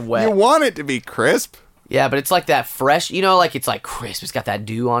crisp, but it's wet. You want it to be crisp. Yeah, but it's like that fresh, like it's like crisp. It's got that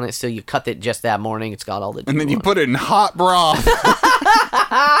dew on it. So you cut it just that morning. It's got all the dew and then you on put it in hot broth.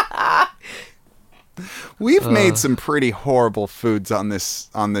 We've made some pretty horrible foods on this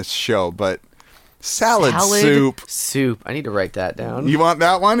show, but salad soup. I need to write that down. You want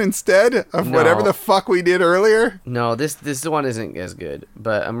that one instead of whatever the fuck we did earlier? No, this one isn't as good,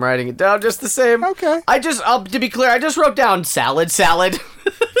 but I'm writing it down just the same. Okay. To be clear, I just wrote down salad.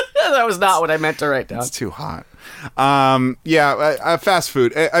 That was not what I meant to write down. It's too hot. Fast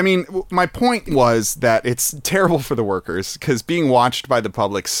food. I mean, my point was that it's terrible for the workers because being watched by the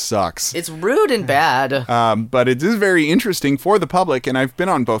public sucks. It's rude and bad. But it is very interesting for the public, and I've been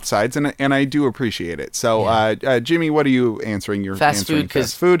on both sides, and I do appreciate it. So, Jimmy, what are you answering? You're answering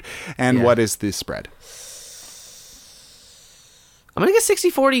fast food. And what is the spread? I'm going to get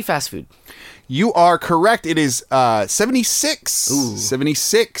 60-40 fast food. You are correct. It is 76. Ooh.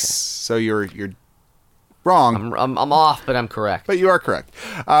 76. So you're wrong. I'm off, but I'm correct. But you are correct.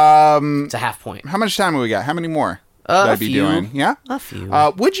 It's a half point. How much time have we got? How many more should I be doing? Yeah? A few.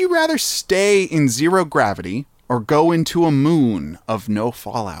 Would you rather stay in zero gravity or go into a moon of no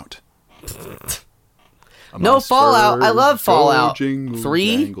fallout? No Fallout. I love Fallout jingle,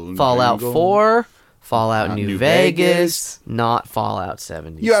 3, jangle, Fallout jangle. 4, Fallout New Vegas. Vegas, not Fallout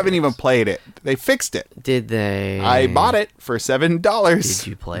 70. You haven't even played it. They fixed it. Did they? I bought it for $7. Did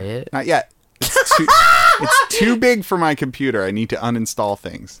you play it? Not yet. It's too big for my computer. I need to uninstall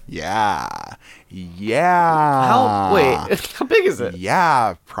things. Yeah. How big is it?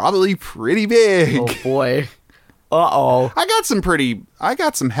 Yeah, probably pretty big. Oh boy. Uh-oh. I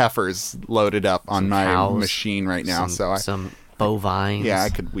got some heifers loaded up on my cows, machine right now. Some bovines. Yeah, I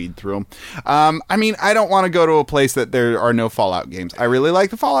could weed through them. I mean, I don't want to go to a place that there are no Fallout games. I really like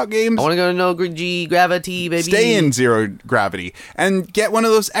the Fallout games. I want to go to no G gravity, baby. Stay in zero gravity and get one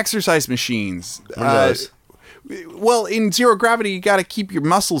of those exercise machines. One of those. Well, in zero gravity, you got to keep your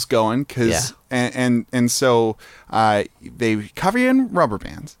muscles going so they cover you in rubber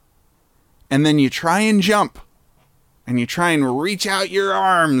bands, and then you try and jump, and you try and reach out your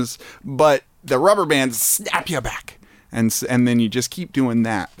arms, but the rubber bands snap you back. And then you just keep doing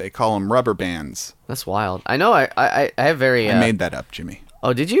that. They call them rubber bands. That's wild. I know. I have very. I made that up, Jimmy.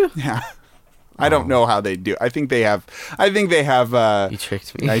 Oh, did you? Yeah. I don't know how they do. I think they have. You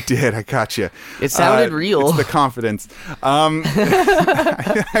tricked me. I did. I got you. It sounded real. It's the confidence.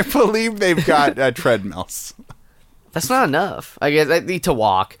 I believe they've got treadmills. That's not enough. I guess I need to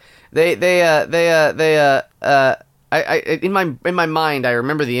walk. In my mind, I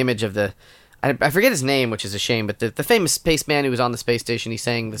remember the image of the. I forget his name, which is a shame, but the famous spaceman who was on the space station, he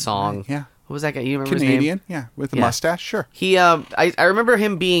sang the song. Yeah. What was that guy? You remember Canadian, his name? yeah, with a mustache, sure. He, I remember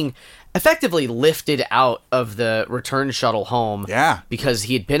him being effectively lifted out of the return shuttle home. Yeah. Because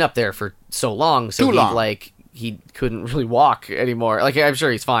he had been up there for so long, so he couldn't really walk anymore. Like, I'm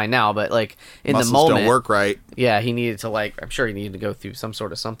sure he's fine now, but like in Muscles the moment, don't work right. Yeah, he needed to I'm sure he needed to go through some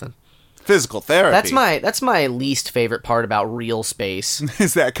sort of something. Physical therapy. That's my least favorite part about real space.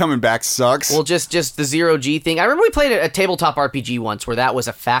 Is that coming back sucks? Well, just the zero G thing. I remember we played a tabletop RPG once where that was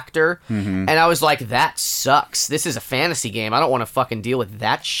a factor, and I was like, that sucks. This is a fantasy game. I don't want to fucking deal with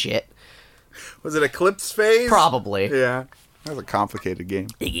that shit. Was it Eclipse Phase? Probably. Yeah. That was a complicated game.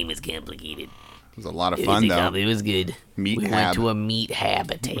 The game was complicated. It was a lot of fun, though. It was good. We went to a meat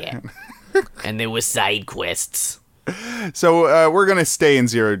habitat, and there was side quests. So we're going to stay in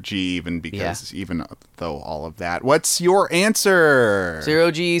 0G even though all of that. What's your answer?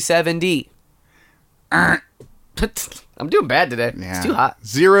 0G 7D. I'm doing bad today. Yeah. It's too hot.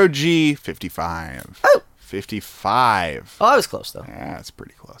 0G 55. Oh. 55. Oh, I was close, though. Yeah, that's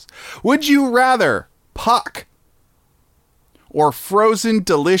pretty close. Would you rather Puck or Frozen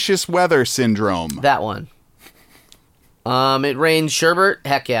Delicious Weather Syndrome? That one. It rains sherbet.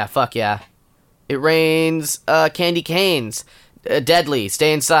 Heck yeah. Fuck yeah. It rains candy canes. Deadly.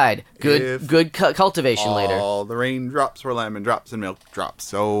 Stay inside. Good cultivation later. All the raindrops were lemon drops and milk drops.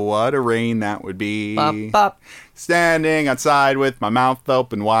 So what a rain that would be. Bop, bop. Standing outside with my mouth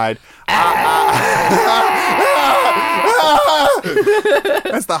open wide.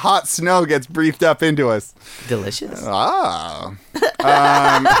 As the hot snow gets breathed up into us. Delicious.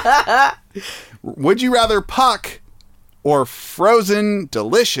 Would you rather Puck or frozen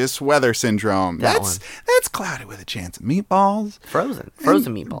delicious weather syndrome? That's cloudy with a chance of meatballs. Frozen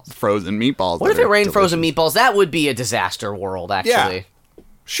meatballs. Frozen meatballs. What if it rained frozen meatballs? That would be a disaster world, actually. Yeah.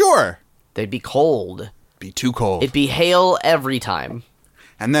 Sure. They'd be cold. Be too cold. It'd be hail every time.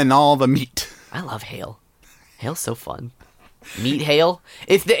 And then all the meat. I love hail. Hail's so fun. Meat hail.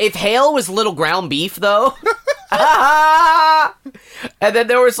 If hail was little ground beef, though. And then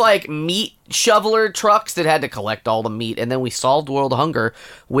there was like meat shoveler trucks that had to collect all the meat, and then we solved world hunger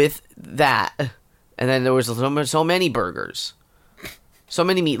with that. And then there was so many burgers, so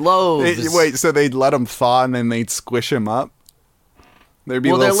many meatloaves. Wait, so they'd let them thaw and then they'd squish them up? There'd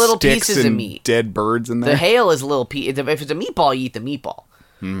be little sticks pieces of and meat. Dead birds in there. The hail is little piece. If it's a meatball, you eat the meatball.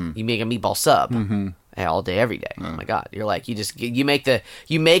 You make a meatball sub. All day, every day. Oh my god! You're like you make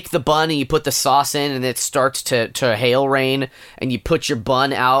the bun and you put the sauce in and it starts to hail rain and you put your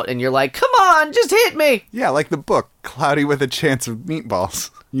bun out and you're like, come on, just hit me. Yeah, like the book, Cloudy with a Chance of Meatballs.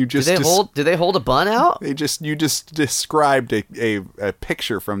 You just did they hold a bun out? You just described a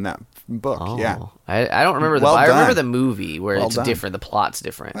picture from that book. Oh, yeah, I don't remember I remember the movie where it's different. The plot's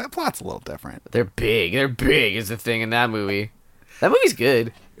different. The plot's a little different. They're big is the thing in that movie. That movie's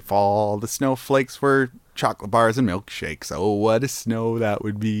good. If all the snowflakes were chocolate bars and milkshakes, oh, what a snow that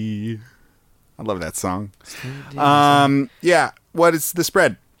would be. I love that song. Yeah, what is the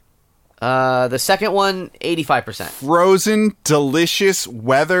spread? The second one, 85%. Frozen delicious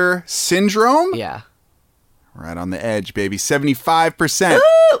weather syndrome? Yeah. Right on the edge, baby. 75%.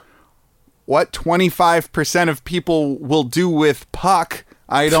 What 25% of people will do with Puck,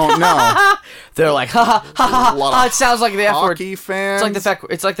 I don't know. They're like, ha ha ha. It sounds like the F word. Hockey fans.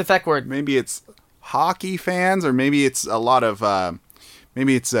 It's like the feck word. Maybe it's hockey fans, or maybe it's a lot of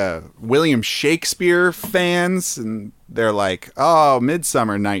William Shakespeare fans, and they're like, oh,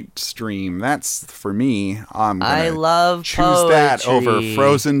 Midsummer Night's Dream. That's for me. I love choose poetry. That over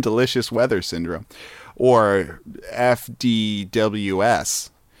Frozen Delicious Weather Syndrome, or FDWS.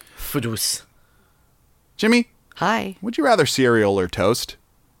 Fudus. Jimmy. Hi. Would you rather cereal or toast?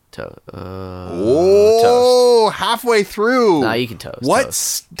 Toast. Halfway through. No, you can toast. What toast.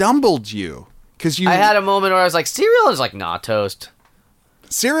 Stumbled you? Because I had a moment where I was like, cereal is like not toast.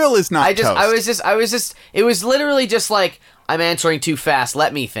 Cereal is not toast. I was just. It was literally just like, I'm answering too fast.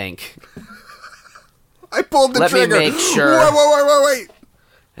 Let me think. I pulled the trigger. Let me make sure. Wait.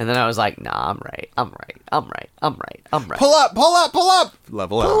 And then I was like, nah, I'm right. Pull up. Level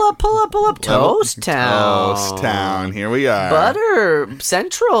up. Pull up. Toast Town. Here we are. Butter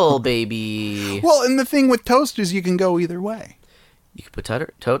Central, baby. Well, and the thing with toast is you can go either way. You can put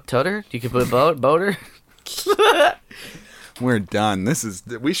toter. You can put boater. We're done.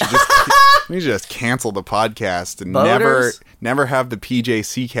 We should just cancel the podcast and never have the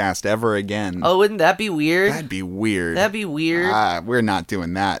PJC cast ever again. Oh, wouldn't that be weird? That'd be weird. We're not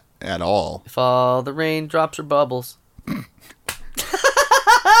doing that at all. If all the raindrops are bubbles.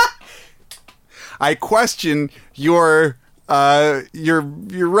 I question your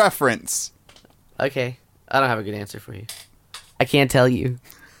reference. Okay, I don't have a good answer for you. I can't tell you.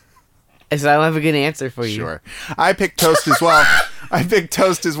 I said I don't have a good answer for you. Sure. I picked toast as well.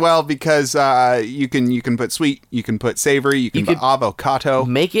 Because you can put sweet, you can put savory, you can put avocado.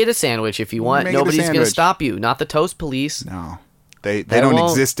 Make it a sandwich if you want. Nobody's going to stop you. Not the toast police. No. They don't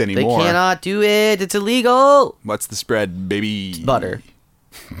exist anymore. They cannot do it. It's illegal. What's the spread, baby? It's butter.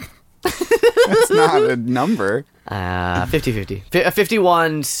 That's not a number. 50-50.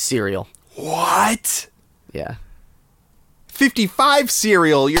 51 cereal. What? Yeah. 55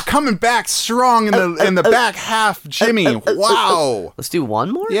 cereal. You're coming back strong in the back half, Jimmy. Wow. Let's do one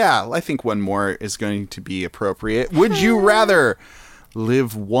more? Yeah, I think one more is going to be appropriate. Would you rather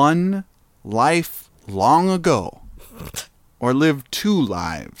live one life long ago or live two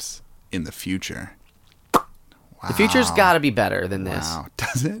lives in the future? Wow. The future's got to be better than this. Wow.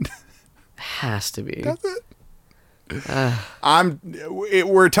 Does it? Has to be. Does it?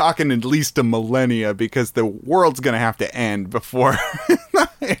 We're talking at least a millennia because the world's gonna have to end before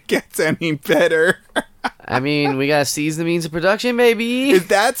it gets any better. I mean, we gotta seize the means of production, baby.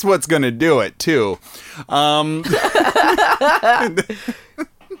 That's what's gonna do it too.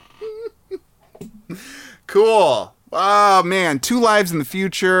 Cool. Oh man, 2 lives in the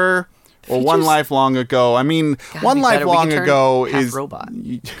future or 1 Future's life long ago. I mean, gotta 1 be life better. We long could turn ago half is robot.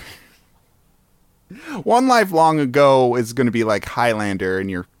 1 life long ago is going to be like Highlander,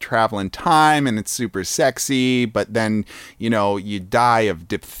 and you're traveling time, and it's super sexy. But then you die of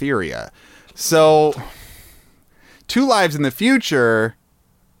diphtheria. So 2 lives in the future.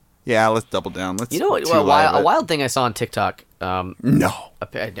 Yeah, let's double down. Let's. You know what? A wild thing I saw on TikTok. No,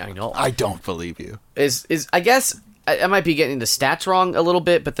 I know. I don't believe you. Is I guess I might be getting the stats wrong a little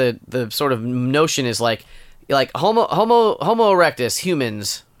bit, but the sort of notion is like Homo erectus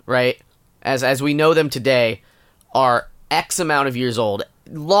humans, right? As we know them today, are X amount of years old,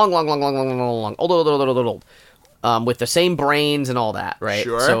 long, old, with the same brains and all that, right?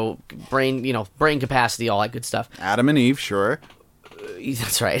 Sure. So brain capacity, all that good stuff. Adam and Eve, sure.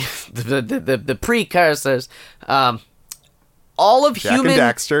 That's right. The precursors. All of Jack human. and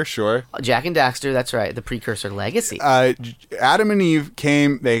Daxter, sure. Jack and Daxter, that's right. The precursor legacy. Adam and Eve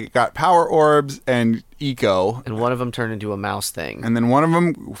came. They got power orbs and eco, And one of them turned into a mouse thing. and then one of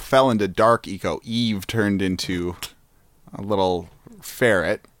them fell into dark eco. Eve turned into a little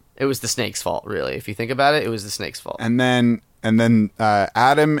ferret, It was the snake's fault, really. If you think about it, it was the snake's fault. and then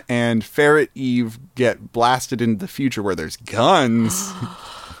Adam and ferret Eve get blasted into the future where there's guns.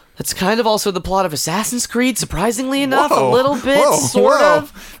 That's kind of also the plot of Assassin's Creed, surprisingly enough. Whoa, A little bit, whoa, sort whoa.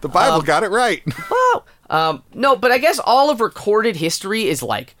 of. The Bible got it right. Wow. No, but I guess all of recorded history is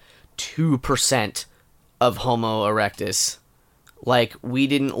like 2% of Homo erectus. Like, we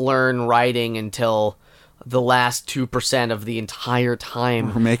didn't learn writing until the last 2% of the entire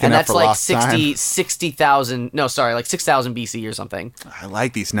time. We're making and up that's for like lost time. 60,000. No, sorry, like 6,000 BC or something. I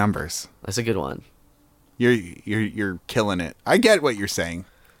like these numbers. That's a good one. You're killing it. I get what you're saying.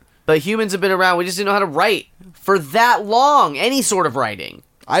 But humans have been around. We just didn't know how to write for that long. Any sort of writing.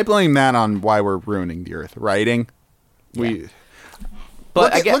 I blame that on why we're ruining the earth. Writing.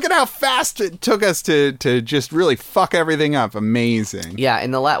 But Look at how fast it took us to just really fuck everything up. Amazing. Yeah, in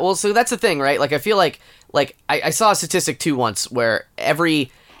the well, so that's the thing, right? Like, I feel like I saw a statistic too once where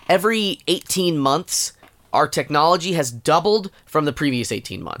every 18 months our technology has doubled from the previous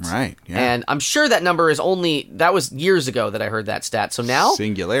 18 months. Right, yeah. And I'm sure that number is that was years ago that I heard that stat. So now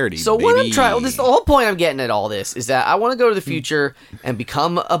Singularity. So baby. what I'm trying, the whole point I'm getting at all this is that I want to go to the future and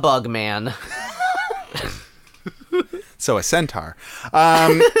become a bug man. So a centaur.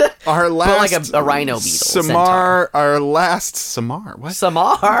 Our last, like a rhino beetle. Samar. Our last Samar. What?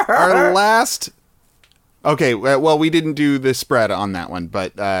 Samar. Our last. Okay, well, we didn't do the spread on that one,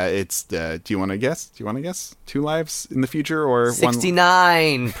 but it's. Do you want to guess? 2 lives in the future or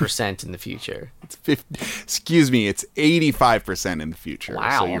 69% in the future. It's 50, excuse me, it's 85% in the future.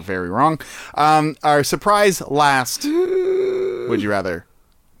 Wow. So you're very wrong. Our surprise last. Would you rather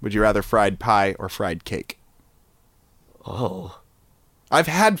fried pie or fried cake? Oh. I've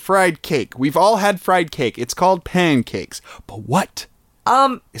had fried cake. We've all had fried cake. It's called pancakes. But what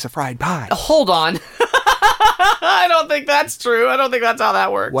is a fried pie? Hold on. I don't think that's true. I don't think that's how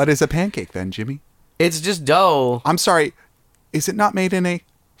that works. What is a pancake then, Jimmy? It's just dough. I'm sorry. Is it not made in a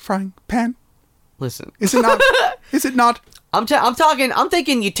frying pan? Listen. Is it not? Is it not? I'm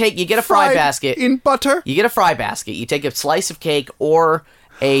thinking you get a fry fried basket. in butter? You get a fry basket. You take a slice of cake or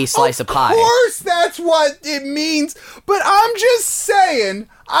a slice of pie. Of course that's what it means. But I'm just saying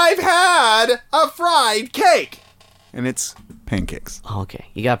I've had a fried cake. And it's pancakes. Oh, okay.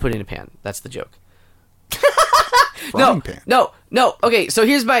 You gotta put it in a pan. That's the joke. Frying pan. No. Okay, so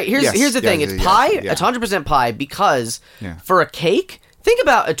here's the thing. It's pie. yeah. It's 100% pie because Yeah. for a cake, think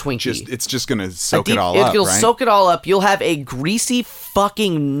about a Twinkie. It's just gonna soak it all up, It'll right? soak it all up. You'll have a greasy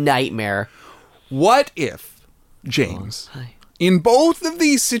fucking nightmare. What if, James, Hi. in both of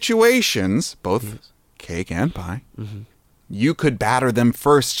these situations, both cake and pie, you could batter them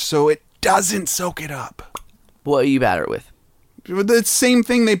first so it doesn't soak it up? What do you batter it with? The same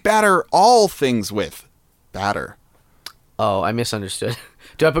thing they batter all things with. Batter. Oh, I misunderstood.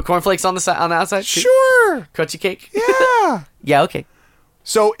 Do I put cornflakes on the outside? too? Sure. Crunchy cake? Yeah. Yeah, okay.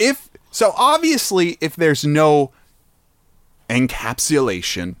 So obviously if there's no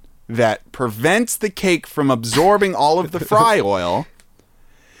encapsulation that prevents the cake from absorbing all of the fry oil,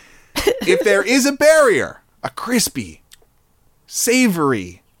 if there is a barrier, a crispy,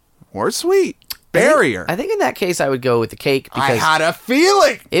 savory, or sweet barrier, I think in that case I would go with the cake I because had a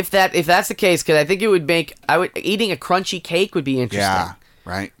feeling. if that's the case, because I think it would eating a crunchy cake would be interesting. Yeah,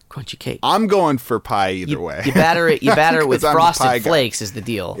 right. Crunchy cake. I'm going for pie either way. You batter it. You batter it with 'Cause I'm a pie frosted guy. flakes is the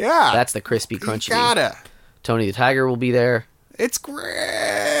deal. Yeah. That's the crispy crunchy. You gotta. Tony the Tiger will be there. It's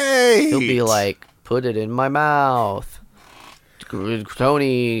great. He'll be like, put it in my mouth.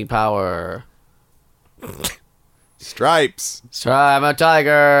 Tony power. Stripes. I'm a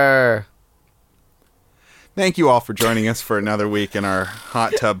tiger. Thank you all for joining us for another week in our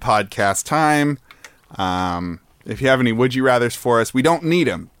Hot Tub Podcast time. If you have any Would You Rathers for us, we don't need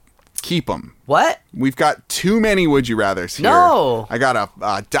them. Keep them. What? We've got too many Would You Rathers here. No. I got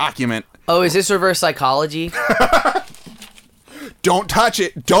a document. Oh, is this reverse psychology? Don't touch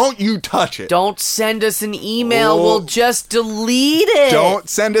it. Don't you touch it. Don't send us an email. We'll just delete it. Don't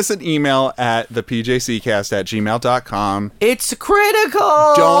send us an email at thepjccast@gmail.com. It's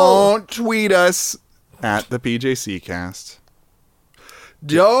critical. Don't tweet us at thepjccast.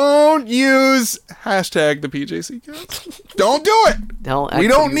 Don't use hashtag #thepjccast. Don't do it. We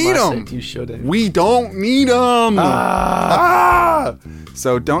don't need them. You shouldn't. We don't need them.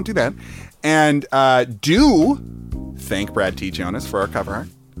 So don't do that. And do thank Brad T. Jonas for our cover art.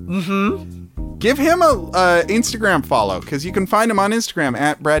 Mm-hmm. Give him a Instagram follow, because you can find him on Instagram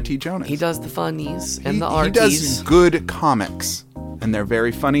at Brad T. Jonas. He does the funnies and the arties. He does good comics, and they're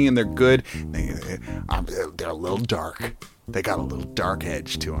very funny and they're good. They're a little dark. They got a little dark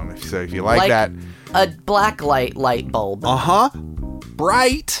edge to them. So if you like that, a black light bulb.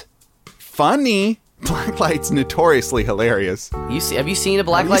 Bright, funny. Blacklight's notoriously hilarious. Have you seen a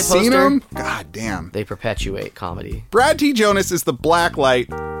blacklight poster? Have you seen them? God damn. They perpetuate comedy. Brad T. Jonas is the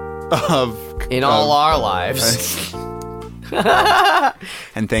blacklight of all our lives.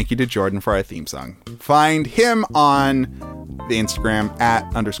 And thank you to Jordan for our theme song. Find him on the Instagram at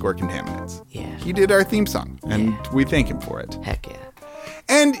 _contaminants. Yeah. He did our theme song, and we thank him for it. Heck yeah.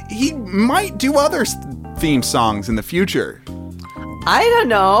 And he might do other theme songs in the future. I don't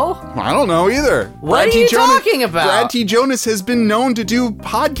know. I don't know either. What are you talking about? Brad T. Jonas has been known to do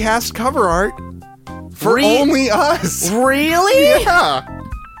podcast cover art for only us. Really? Yeah.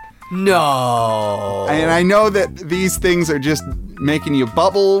 No. And I know that these things are just making you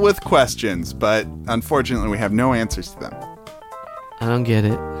bubble with questions, but unfortunately we have no answers to them. I don't get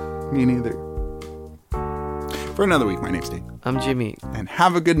it. Me neither. For another week, my name's Dave. I'm Jimmy. And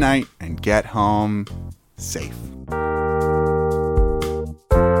have a good night and get home safe.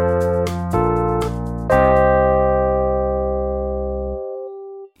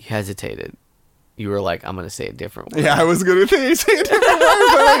 You hesitated. You were like, I'm going to say a different word. Yeah, I was going to say a different word, but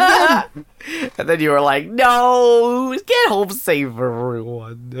I didn't. And then you were like, no, get home safe,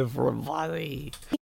 everybody.